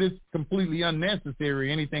saying that it's completely unnecessary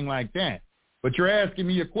or anything like that, but you're asking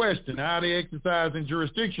me a question, how they exercising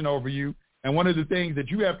jurisdiction over you. And one of the things that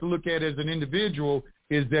you have to look at as an individual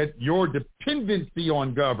is that your dependency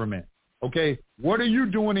on government. Okay, what are you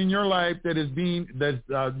doing in your life that's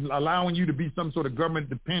allowing you to be some sort of government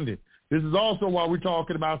dependent? This is also why we're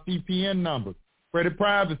talking about CPN numbers, credit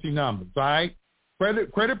privacy numbers, all right?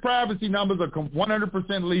 Credit privacy numbers are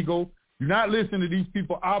 100% legal. Do not listen to these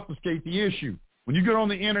people obfuscate the issue. When you get on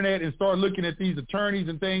the internet and start looking at these attorneys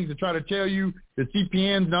and things and try to tell you that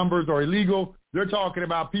CPN numbers are illegal, they're talking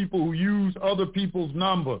about people who use other people's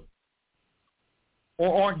numbers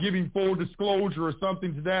or aren't giving full disclosure or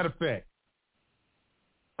something to that effect.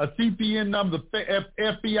 A CPN number, the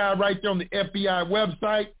FBI right there on the FBI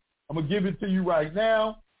website. I'm going to give it to you right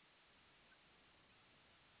now.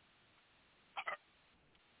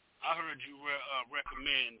 I heard you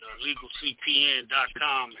recommend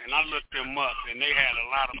legalcpn.com, and I looked them up, and they had a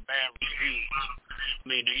lot of bad reviews. I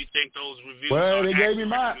mean, do you think those reviews are they gave me accurate?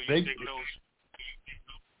 mine.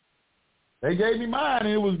 They gave me mine,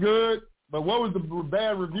 and it was good. But what was the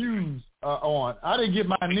bad reviews on? I didn't get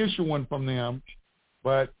my initial one from them.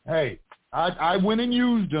 But, hey, I went and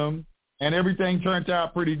used them, and everything turned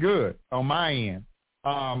out pretty good on my end.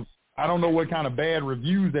 I don't know what kind of bad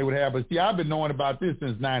reviews they would have. But, see, I've been knowing about this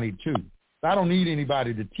since 92. I don't need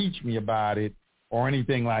anybody to teach me about it or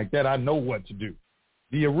anything like that. I know what to do.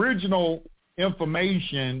 The original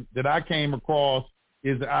information that I came across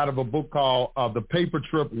is out of a book called The Paper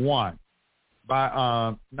Trip 1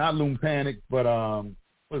 by not Loom Panic, but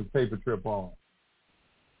what is Paper Trip on?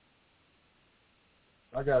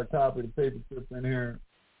 I got a copy of the Paper Trip in here.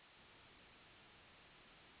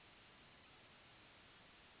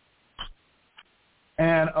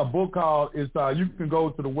 And a book called, you can go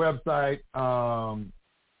to the website,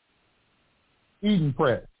 Eden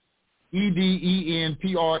Press,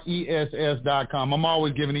 EDENPRESS.com. I'm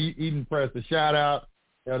always giving Eden Press a shout out.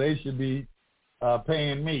 You know, they should be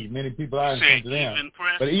paying me. Many people I send to them. Eden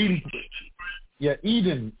Press? But Eden, yeah,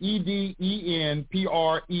 Eden,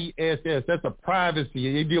 EDENPRESS. That's a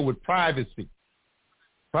privacy. They deal with privacy.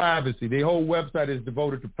 Privacy. Their whole website is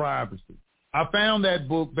devoted to privacy. I found that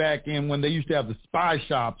book back in when they used to have the spy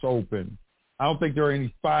shops open. I don't think there are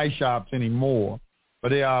any spy shops anymore,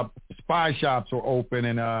 but spy shops are open,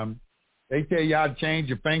 and they tell you how to change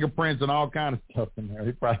your fingerprints and all kind of stuff in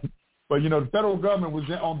there. But, you know, the federal government was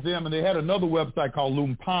on them, and they had another website called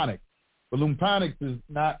Loomponics. But Loomponics is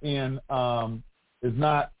not I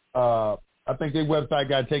think their website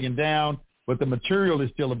got taken down, but the material is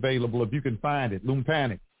still available if you can find it.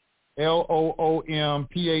 Loompanics,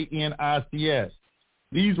 Loompanics.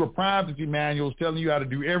 These were privacy manuals telling you how to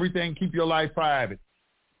do everything, keep your life private,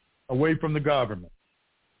 away from the government,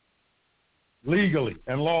 legally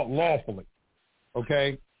and lawfully.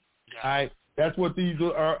 Okay? All right? That's what these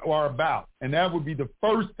are about. And that would be the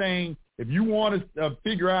first thing. If you want to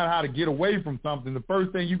figure out how to get away from something, the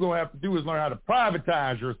first thing you're going to have to do is learn how to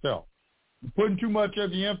privatize yourself. You're putting too much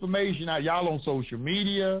of your information out. Y'all on social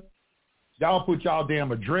media. Y'all put y'all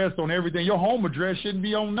damn address on everything. Your home address shouldn't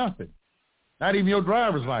be on nothing, not even your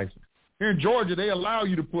driver's license. Here in Georgia, they allow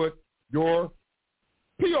you to put your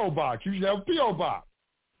P.O. box. You should have a P.O. box.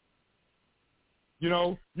 You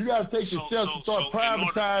know, you got to take the steps to start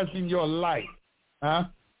privatizing your life. Huh?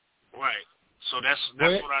 Right. So that's what I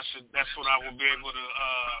would be able to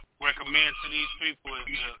recommend to these people is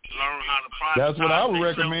to learn how to privatize. That's what I would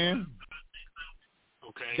recommend.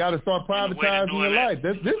 Okay. Got to start privatizing your life.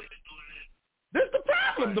 This the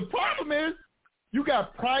problem. The problem is you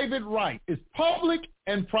got private right. It's public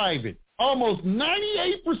and private. Almost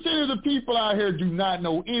 98% of the people out here do not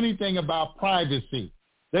know anything about privacy.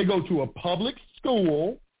 They go to a public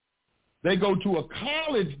school. They go to a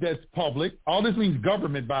college that's public. All this means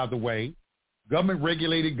government, by the way. Government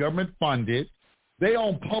regulated, government funded. They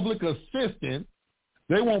own public assistance.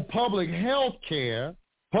 They want public health care,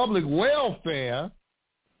 public welfare.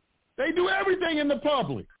 They do everything in the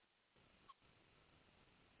public.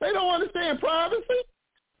 They don't understand privacy.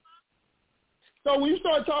 So when you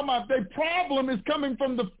start talking about the problem is coming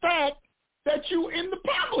from the fact that you in the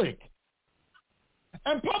public.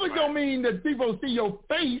 And public don't mean that people see your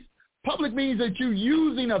face. Public means that you're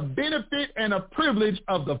using a benefit and a privilege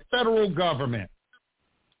of the federal government.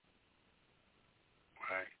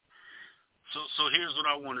 Right. So here's what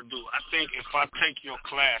I want to do. I think if I take your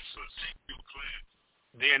classes,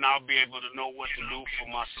 then I'll be able to know what to do for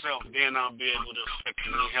myself. Then I'll be able to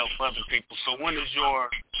effectively help other people. So when is your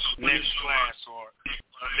next class, or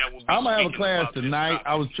that will be? I'm gonna have a class tonight.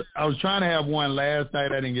 I was trying to have one last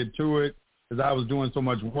night. I didn't get to it because I was doing so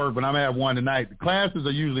much work. But I'm gonna have one tonight. The classes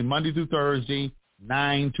are usually Monday through Thursday,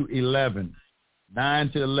 9 to 11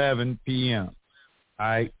 p.m. All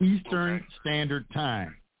right, Eastern Standard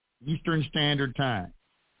Time. Eastern Standard Time.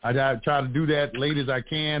 I try to do that late as I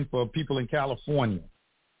can for people in California.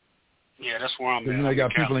 Yeah, that's where I'm at. You know, I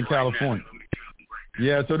got people in California.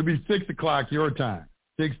 Yeah, so it'll be 6 o'clock your time,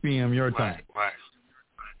 6 p.m. your time. Right.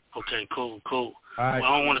 Okay, cool. All right.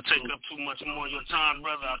 Well, I don't want to take up too much more of your time,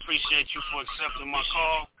 brother. I appreciate you for accepting my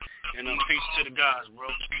call, and peace to the guys, bro.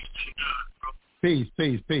 Peace.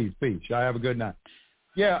 Y'all have a good night.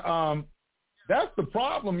 Yeah, that's the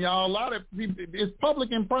problem, y'all. A lot of it's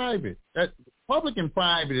public and private. That public and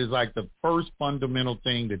private is like the first fundamental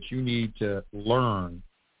thing that you need to learn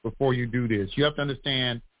before you do this. You have to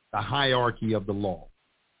understand the hierarchy of the law.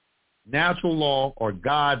 Natural law, or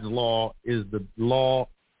God's law, is the law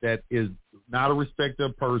that is not a respecter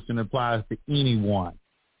of person, applies to anyone.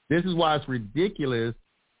 This is why it's ridiculous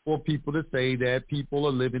for people to say that people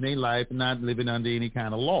are living their life and not living under any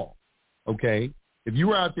kind of law. Okay? If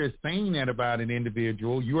you are out there saying that about an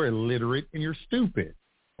individual, you are illiterate and you're stupid.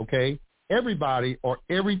 Okay? Everybody or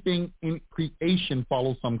everything in creation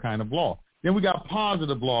follows some kind of law. Then we got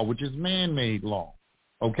positive law, which is man-made law.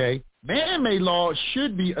 Okay? Man-made law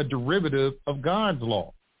should be a derivative of God's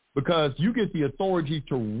law because you get the authority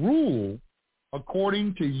to rule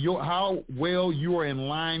according to how well you are in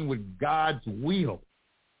line with God's will.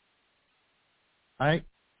 All right?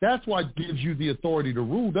 That's what gives you the authority to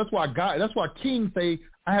rule. That's why kings say,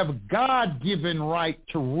 I have a God-given right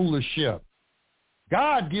to rulership.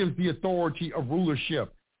 God gives the authority of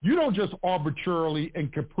rulership. You don't just arbitrarily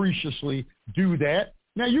and capriciously do that.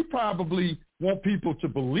 Now, you probably want people to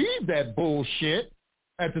believe that bullshit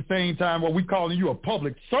at the same time while we calling you a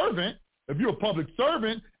public servant. If you're a public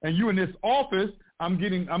servant and you're in this office, I'm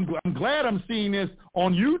glad I'm seeing this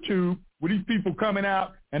on YouTube with these people coming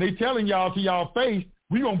out and they telling y'all to y'all face,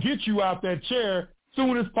 we're going to get you out that chair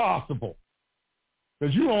soon as possible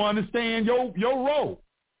because you don't understand your role.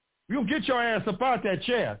 We're going to get your ass up out that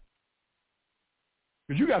chair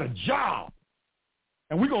because you got a job,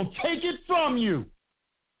 and we're going to take it from you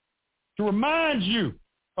to remind you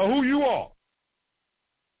of who you are.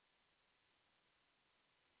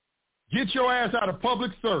 Get your ass out of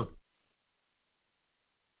public service.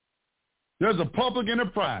 There's a public and a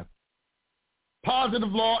private.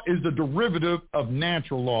 Positive law is the derivative of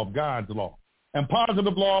natural law, of God's law. And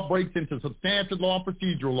positive law breaks into substantive law and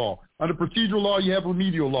procedural law. Under procedural law, you have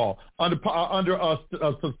remedial law. Under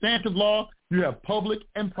substantive law, you have public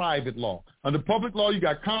and private law. Under public law, you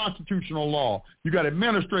got constitutional law. You got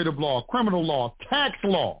administrative law, criminal law, tax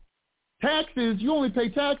law. Taxes, you only pay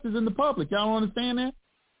taxes in the public. Y'all don't understand that?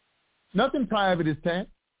 Nothing private is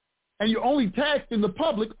taxed. And you only taxed in the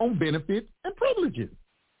public on benefits and privileges.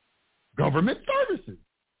 Government services.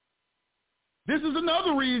 This is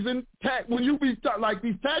another reason when you be like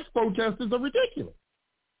these tax protesters are ridiculous.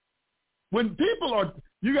 When people are,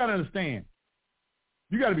 you got to understand,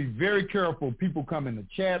 you got to be very careful. People come in the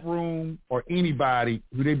chat room or anybody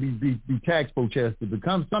who they be tax protesters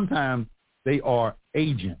because sometimes they are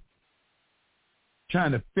agents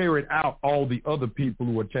trying to ferret out all the other people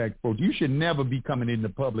who are tax protesters. You should never be coming in the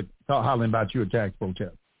public hollering about you a tax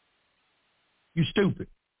protester. You stupid.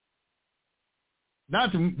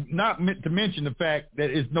 Not to mention the fact that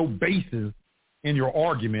there's no basis in your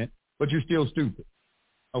argument, but you're still stupid,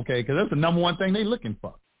 okay? Because that's the number one thing they're looking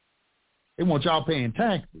for. They want y'all paying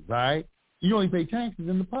taxes, right? You only pay taxes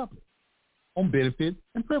in the public on benefits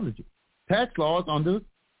and privileges. Tax laws under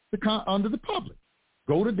the public.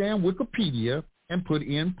 Go to damn Wikipedia and put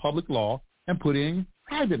in public law and put in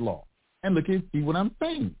private law and see what I'm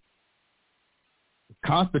saying.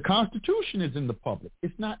 The Constitution is in the public.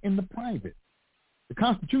 It's not in the private. The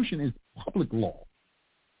Constitution is public law.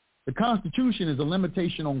 The Constitution is a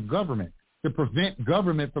limitation on government to prevent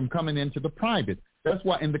government from coming into the private. That's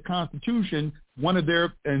why in the Constitution, one of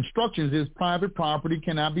their instructions is private property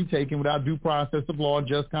cannot be taken without due process of law and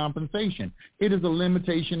just compensation. It is a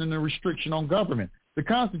limitation and a restriction on government. The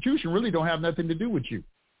Constitution really don't have nothing to do with you.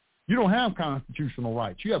 You don't have constitutional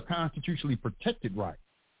rights. You have constitutionally protected rights.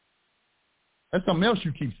 That's something else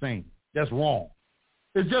you keep saying. That's wrong.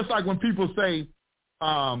 It's just like when people say,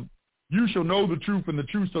 you shall know the truth and the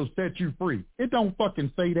truth shall set you free. It don't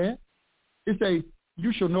fucking say that. It say,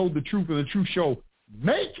 you shall know the truth and the truth shall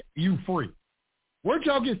make you free. Where'd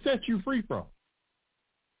y'all get set you free from?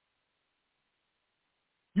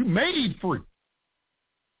 You made free.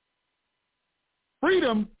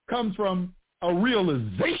 Freedom comes from a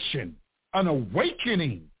realization, an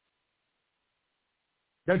awakening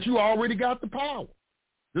that you already got the power.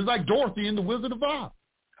 Just like Dorothy in The Wizard of Oz.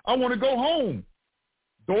 I want to go home.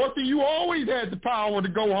 Dorothy, you always had the power to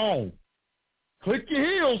go home. Click your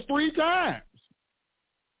heels 3 times.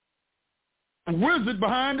 A wizard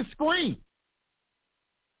behind the screen.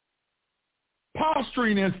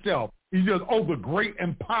 Posturing himself. He's just, the great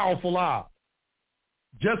and powerful I.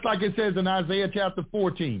 Just like it says in Isaiah chapter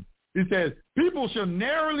 14. It says, people shall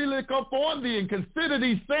narrowly look up on thee and consider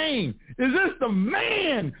thee, saying, is this the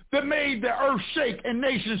man that made the earth shake and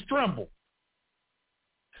nations tremble?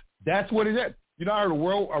 That's what it is. You know, I heard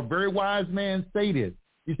a very wise man say this.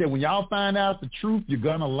 He said, when y'all find out the truth, you're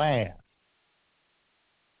going to laugh.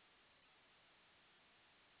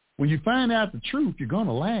 When you find out the truth, you're going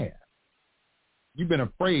to laugh. You've been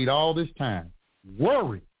afraid all this time.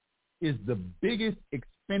 Worry is the biggest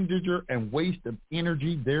expenditure and waste of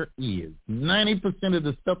energy there is. 90% of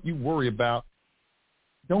the stuff you worry about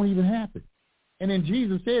don't even happen. And then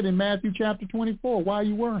Jesus said in Matthew chapter 24, why are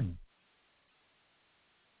you worrying?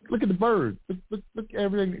 Look at the birds. Look at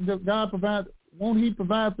everything. God provides. Won't he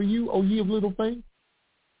provide for you, O ye of little faith?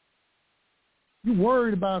 You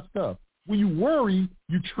worried about stuff. When you worry,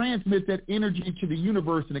 you transmit that energy to the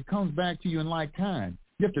universe, and it comes back to you in like kind.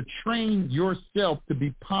 You have to train yourself to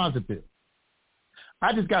be positive.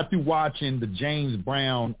 I just got through watching the James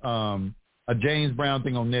Brown thing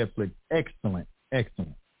on Netflix. Excellent.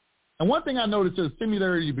 And one thing I noticed is a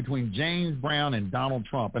similarity between James Brown and Donald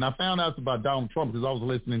Trump. And I found out about Donald Trump because I was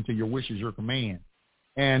listening to Your Wish is Your Command.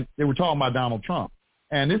 And they were talking about Donald Trump.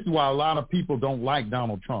 And this is why a lot of people don't like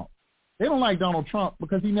Donald Trump. They don't like Donald Trump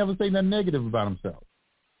because he never said nothing negative about himself.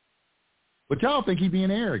 But y'all think he's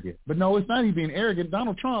being arrogant. But no, it's not he being arrogant.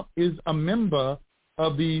 Donald Trump is a member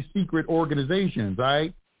of these secret organizations,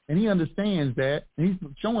 right? And he understands that. And he's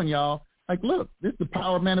showing y'all, like, look, this is the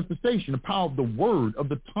power of manifestation, the power of the word, of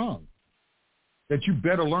the tongue, that you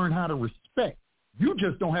better learn how to respect. You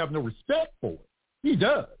just don't have no respect for it. He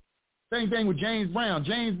does. Same thing with James Brown.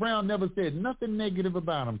 James Brown never said nothing negative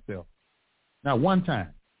about himself. Not one time.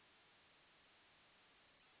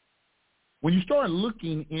 When you start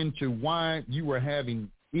looking into why you are having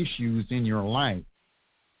issues in your life,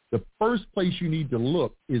 the first place you need to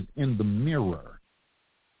look is in the mirror.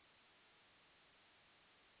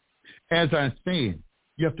 As I said,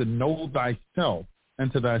 you have to know thyself,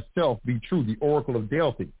 and to thyself be true, the oracle of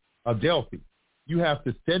Delphi. You have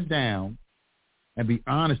to sit down and be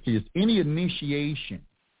honest to yourself. Any initiation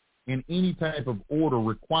in any type of order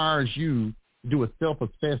requires you to do a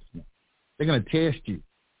self-assessment. They're going to test you.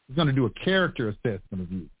 It's going to do a character assessment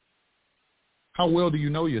of you. How well do you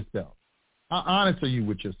know yourself? How honest are you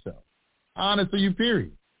with yourself? How honest are you,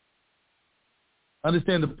 period?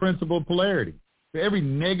 Understand the principle of polarity. For every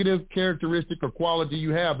negative characteristic or quality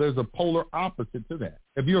you have, there's a polar opposite to that.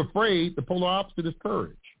 If you're afraid, the polar opposite is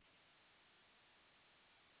courage.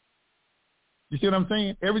 You see what I'm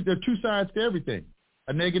saying? There are 2 sides to everything,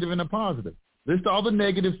 a negative and a positive. List all the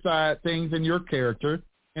negative side things in your character,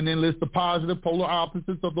 and then list the positive polar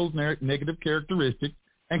opposites of those negative characteristics,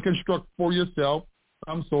 and construct for yourself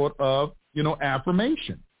some sort of,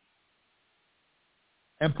 affirmation.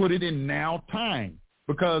 And put it in now time,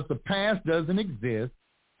 because the past doesn't exist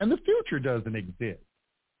and the future doesn't exist.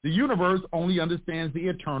 The universe only understands the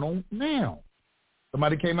eternal now.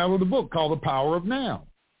 Somebody came out with a book called The Power of Now.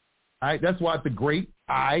 All right? That's why it's the great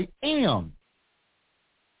I am.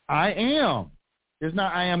 I am. It's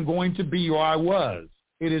not I am going to be or I was.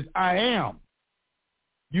 It is I am.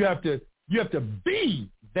 You have to be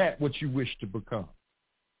that what you wish to become.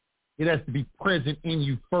 It has to be present in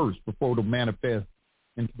you first before it'll manifest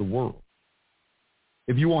into the world.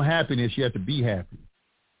 If you want happiness, you have to be happy.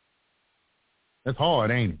 That's hard,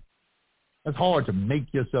 ain't it? That's hard to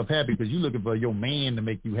make yourself happy because you're looking for your man to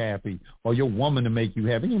make you happy or your woman to make you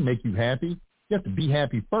happy. It didn't make you happy. You have to be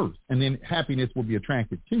happy first, and then happiness will be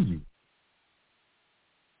attracted to you.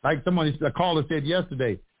 Like a caller said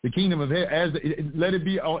yesterday, the kingdom of heaven, let it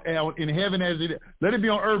be in heaven as it, let it be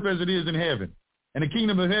on earth as it is in heaven. And the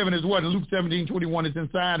kingdom of heaven is what? In Luke 17:21, it's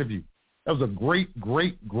inside of you. That was a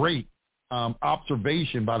great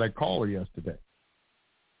observation by that caller yesterday.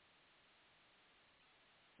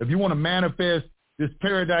 If you want to manifest this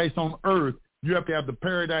paradise on earth, you have to have the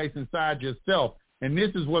paradise inside yourself. And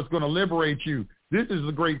this is what's going to liberate you. This is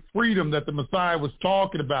the great freedom that the Messiah was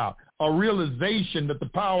talking about, a realization that the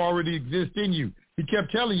power already exists in you. He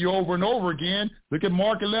kept telling you over and over again. Look at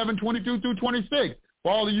Mark 11:22-26.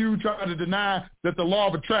 For all of you trying to deny that the law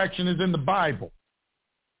of attraction is in the Bible.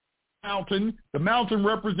 The mountain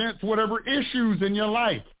represents whatever issues in your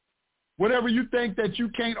life. Whatever you think that you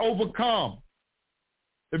can't overcome.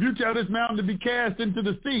 If you tell this mountain to be cast into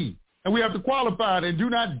the sea, and we have to qualify it, and do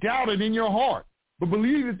not doubt it in your heart, but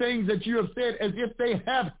believe the things that you have said as if they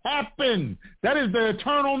have happened. That is the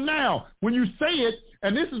eternal now. When you say it,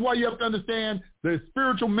 and this is why you have to understand the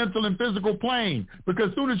spiritual, mental, and physical plane, because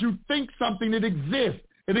as soon as you think something, it exists.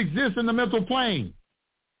 It exists in the mental plane.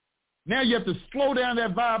 Now you have to slow down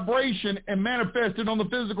that vibration and manifest it on the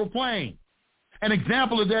physical plane. An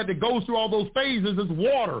example of that goes through all those phases is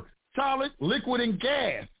water, solid, liquid, and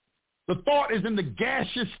gas. The thought is in the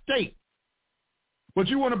gaseous state. But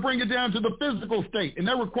you want to bring it down to the physical state, and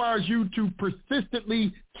that requires you to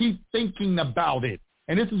persistently keep thinking about it.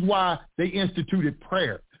 And this is why they instituted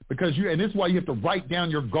prayer, and this is why you have to write down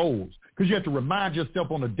your goals, because you have to remind yourself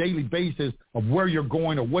on a daily basis of where you're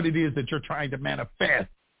going or what it is that you're trying to manifest.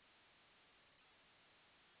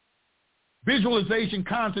 Visualization,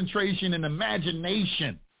 concentration, and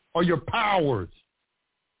imagination are your powers.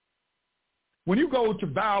 When you go to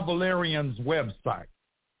Val Valerian's website,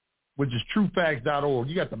 which is truefacts.org,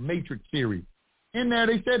 you got the Matrix series. In there,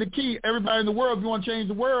 they said the key, everybody in the world, if you want to change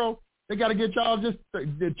the world, they got to get y'all just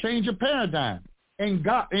to change your paradigm. And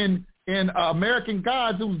God, in American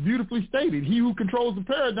Gods, it was beautifully stated, he who controls the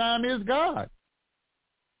paradigm is God.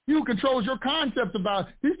 He who controls your concepts about,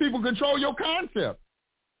 these people control your concept.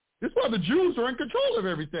 This is why the Jews are in control of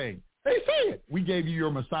everything. They say it. We gave you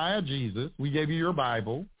your Messiah, Jesus. We gave you your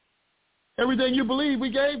Bible. Everything you believe,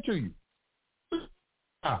 we gave to you.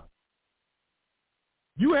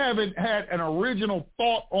 You haven't had an original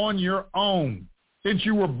thought on your own since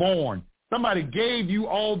you were born. Somebody gave you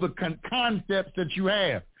all the concepts that you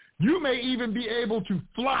have. You may even be able to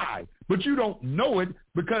fly, but you don't know it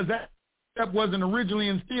because that wasn't originally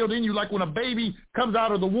instilled in you, like when a baby comes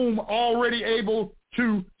out of the womb already able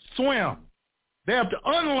to swim. They have to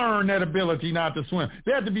unlearn that ability not to swim.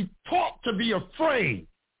 They have to be taught to be afraid.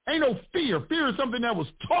 Ain't no fear. Fear is something that was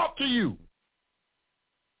taught to you.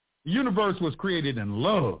 The universe was created in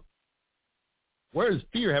love. Where does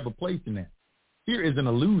fear have a place in that? Fear is an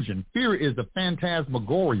illusion. Fear is a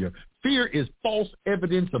phantasmagoria. Fear is false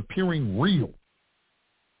evidence appearing real.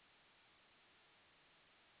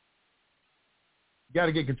 You got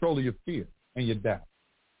to get control of your fear and your doubt.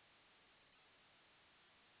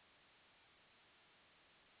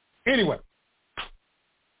 Anyway, I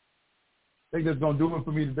think that's going to do it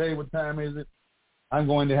for me today. What time is it? I'm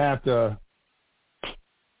going to have to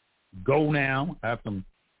go now. I have some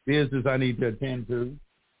business I need to attend to.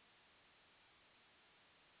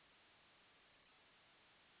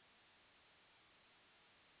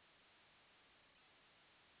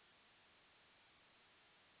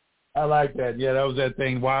 I like that. Yeah, that was that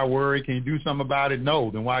thing. Why worry? Can you do something about it?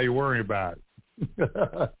 No. Then why are you worrying about it?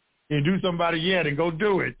 Can you do something about it? Yeah, then go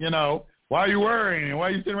do it. Why are you worrying? Why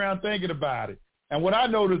are you sitting around thinking about it? And what I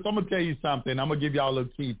noticed, I'm going to tell you something. I'm going to give y'all a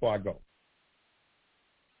little key before I go.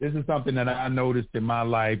 This is something that I noticed in my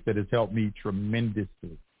life that has helped me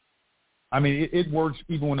tremendously. I mean, it works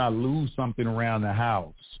even when I lose something around the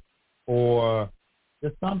house or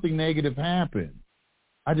if something negative happens.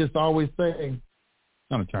 I just always say, it's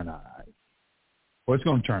going to turn out all right, or it's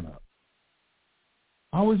going to turn up.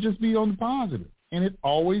 I always just be on the positive, and it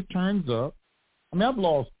always turns up. I mean, I've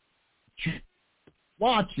lost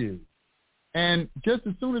watches, and just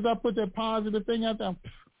as soon as I put that positive thing out there,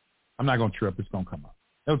 I'm not going to trip. It's going to come up.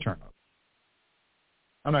 It'll turn up.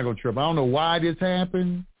 I'm not going to trip. I don't know why this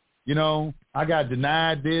happened. I got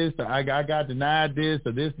denied this, or I got denied this,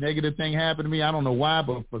 or this negative thing happened to me. I don't know why,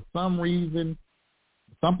 but for some reason,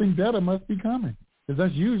 something better must be coming, because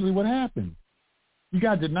that's usually what happens. You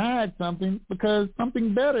got denied something because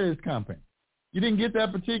something better is coming. You didn't get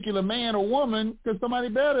that particular man or woman because somebody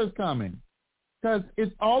better is coming. Because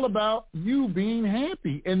it's all about you being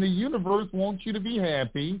happy, and the universe wants you to be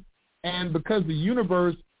happy. And because the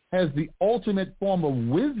universe has the ultimate form of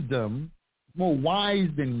wisdom, more wise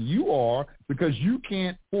than you are, because you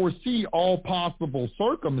can't foresee all possible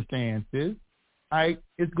circumstances,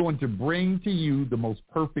 it's going to bring to you the most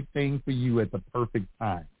perfect thing for you at the perfect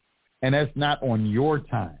time. And that's not on your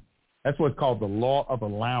time. That's what's called the law of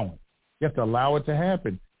allowance. You have to allow it to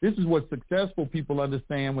happen. This is what successful people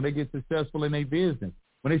understand when they get successful in their business.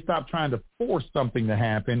 When they stop trying to force something to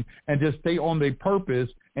happen and just stay on their purpose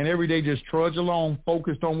and every day just trudge along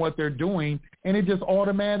focused on what they're doing, and it just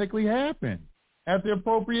automatically happens at the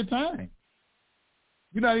appropriate time.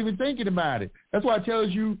 You're not even thinking about it. That's why it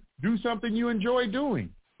tells you do something you enjoy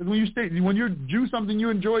doing. Because when you do something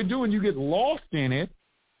you enjoy doing, you get lost in it.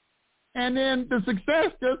 And then the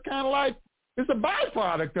success just kind of like, it's a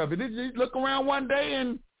byproduct of it. You look around one day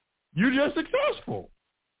and you're just successful.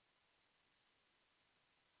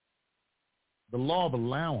 the law of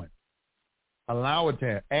allowance. Allow it to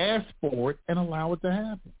happen. Ask for it and allow it to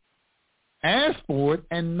happen. Ask for it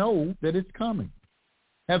and know that it's coming.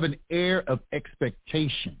 Have an air of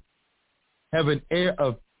expectation. Have an air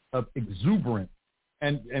of exuberance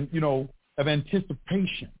and of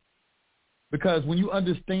anticipation. Because when you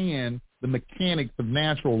understand the mechanics of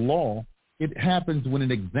natural law, it happens with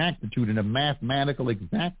an exactitude and a mathematical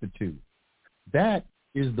exactitude. That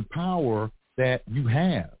is the power that you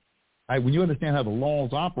have. Right? When you understand how the laws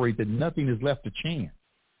operate, that nothing is left to chance.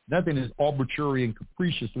 Nothing is arbitrary and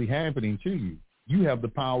capriciously happening to you. You have the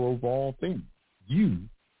power over all things. You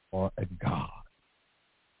are a God.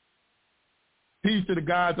 Peace to the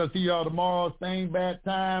gods. I'll see y'all tomorrow. Same bat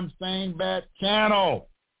time, same bat channel.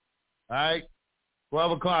 All right?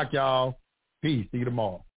 12 o'clock, y'all. Peace. See you tomorrow.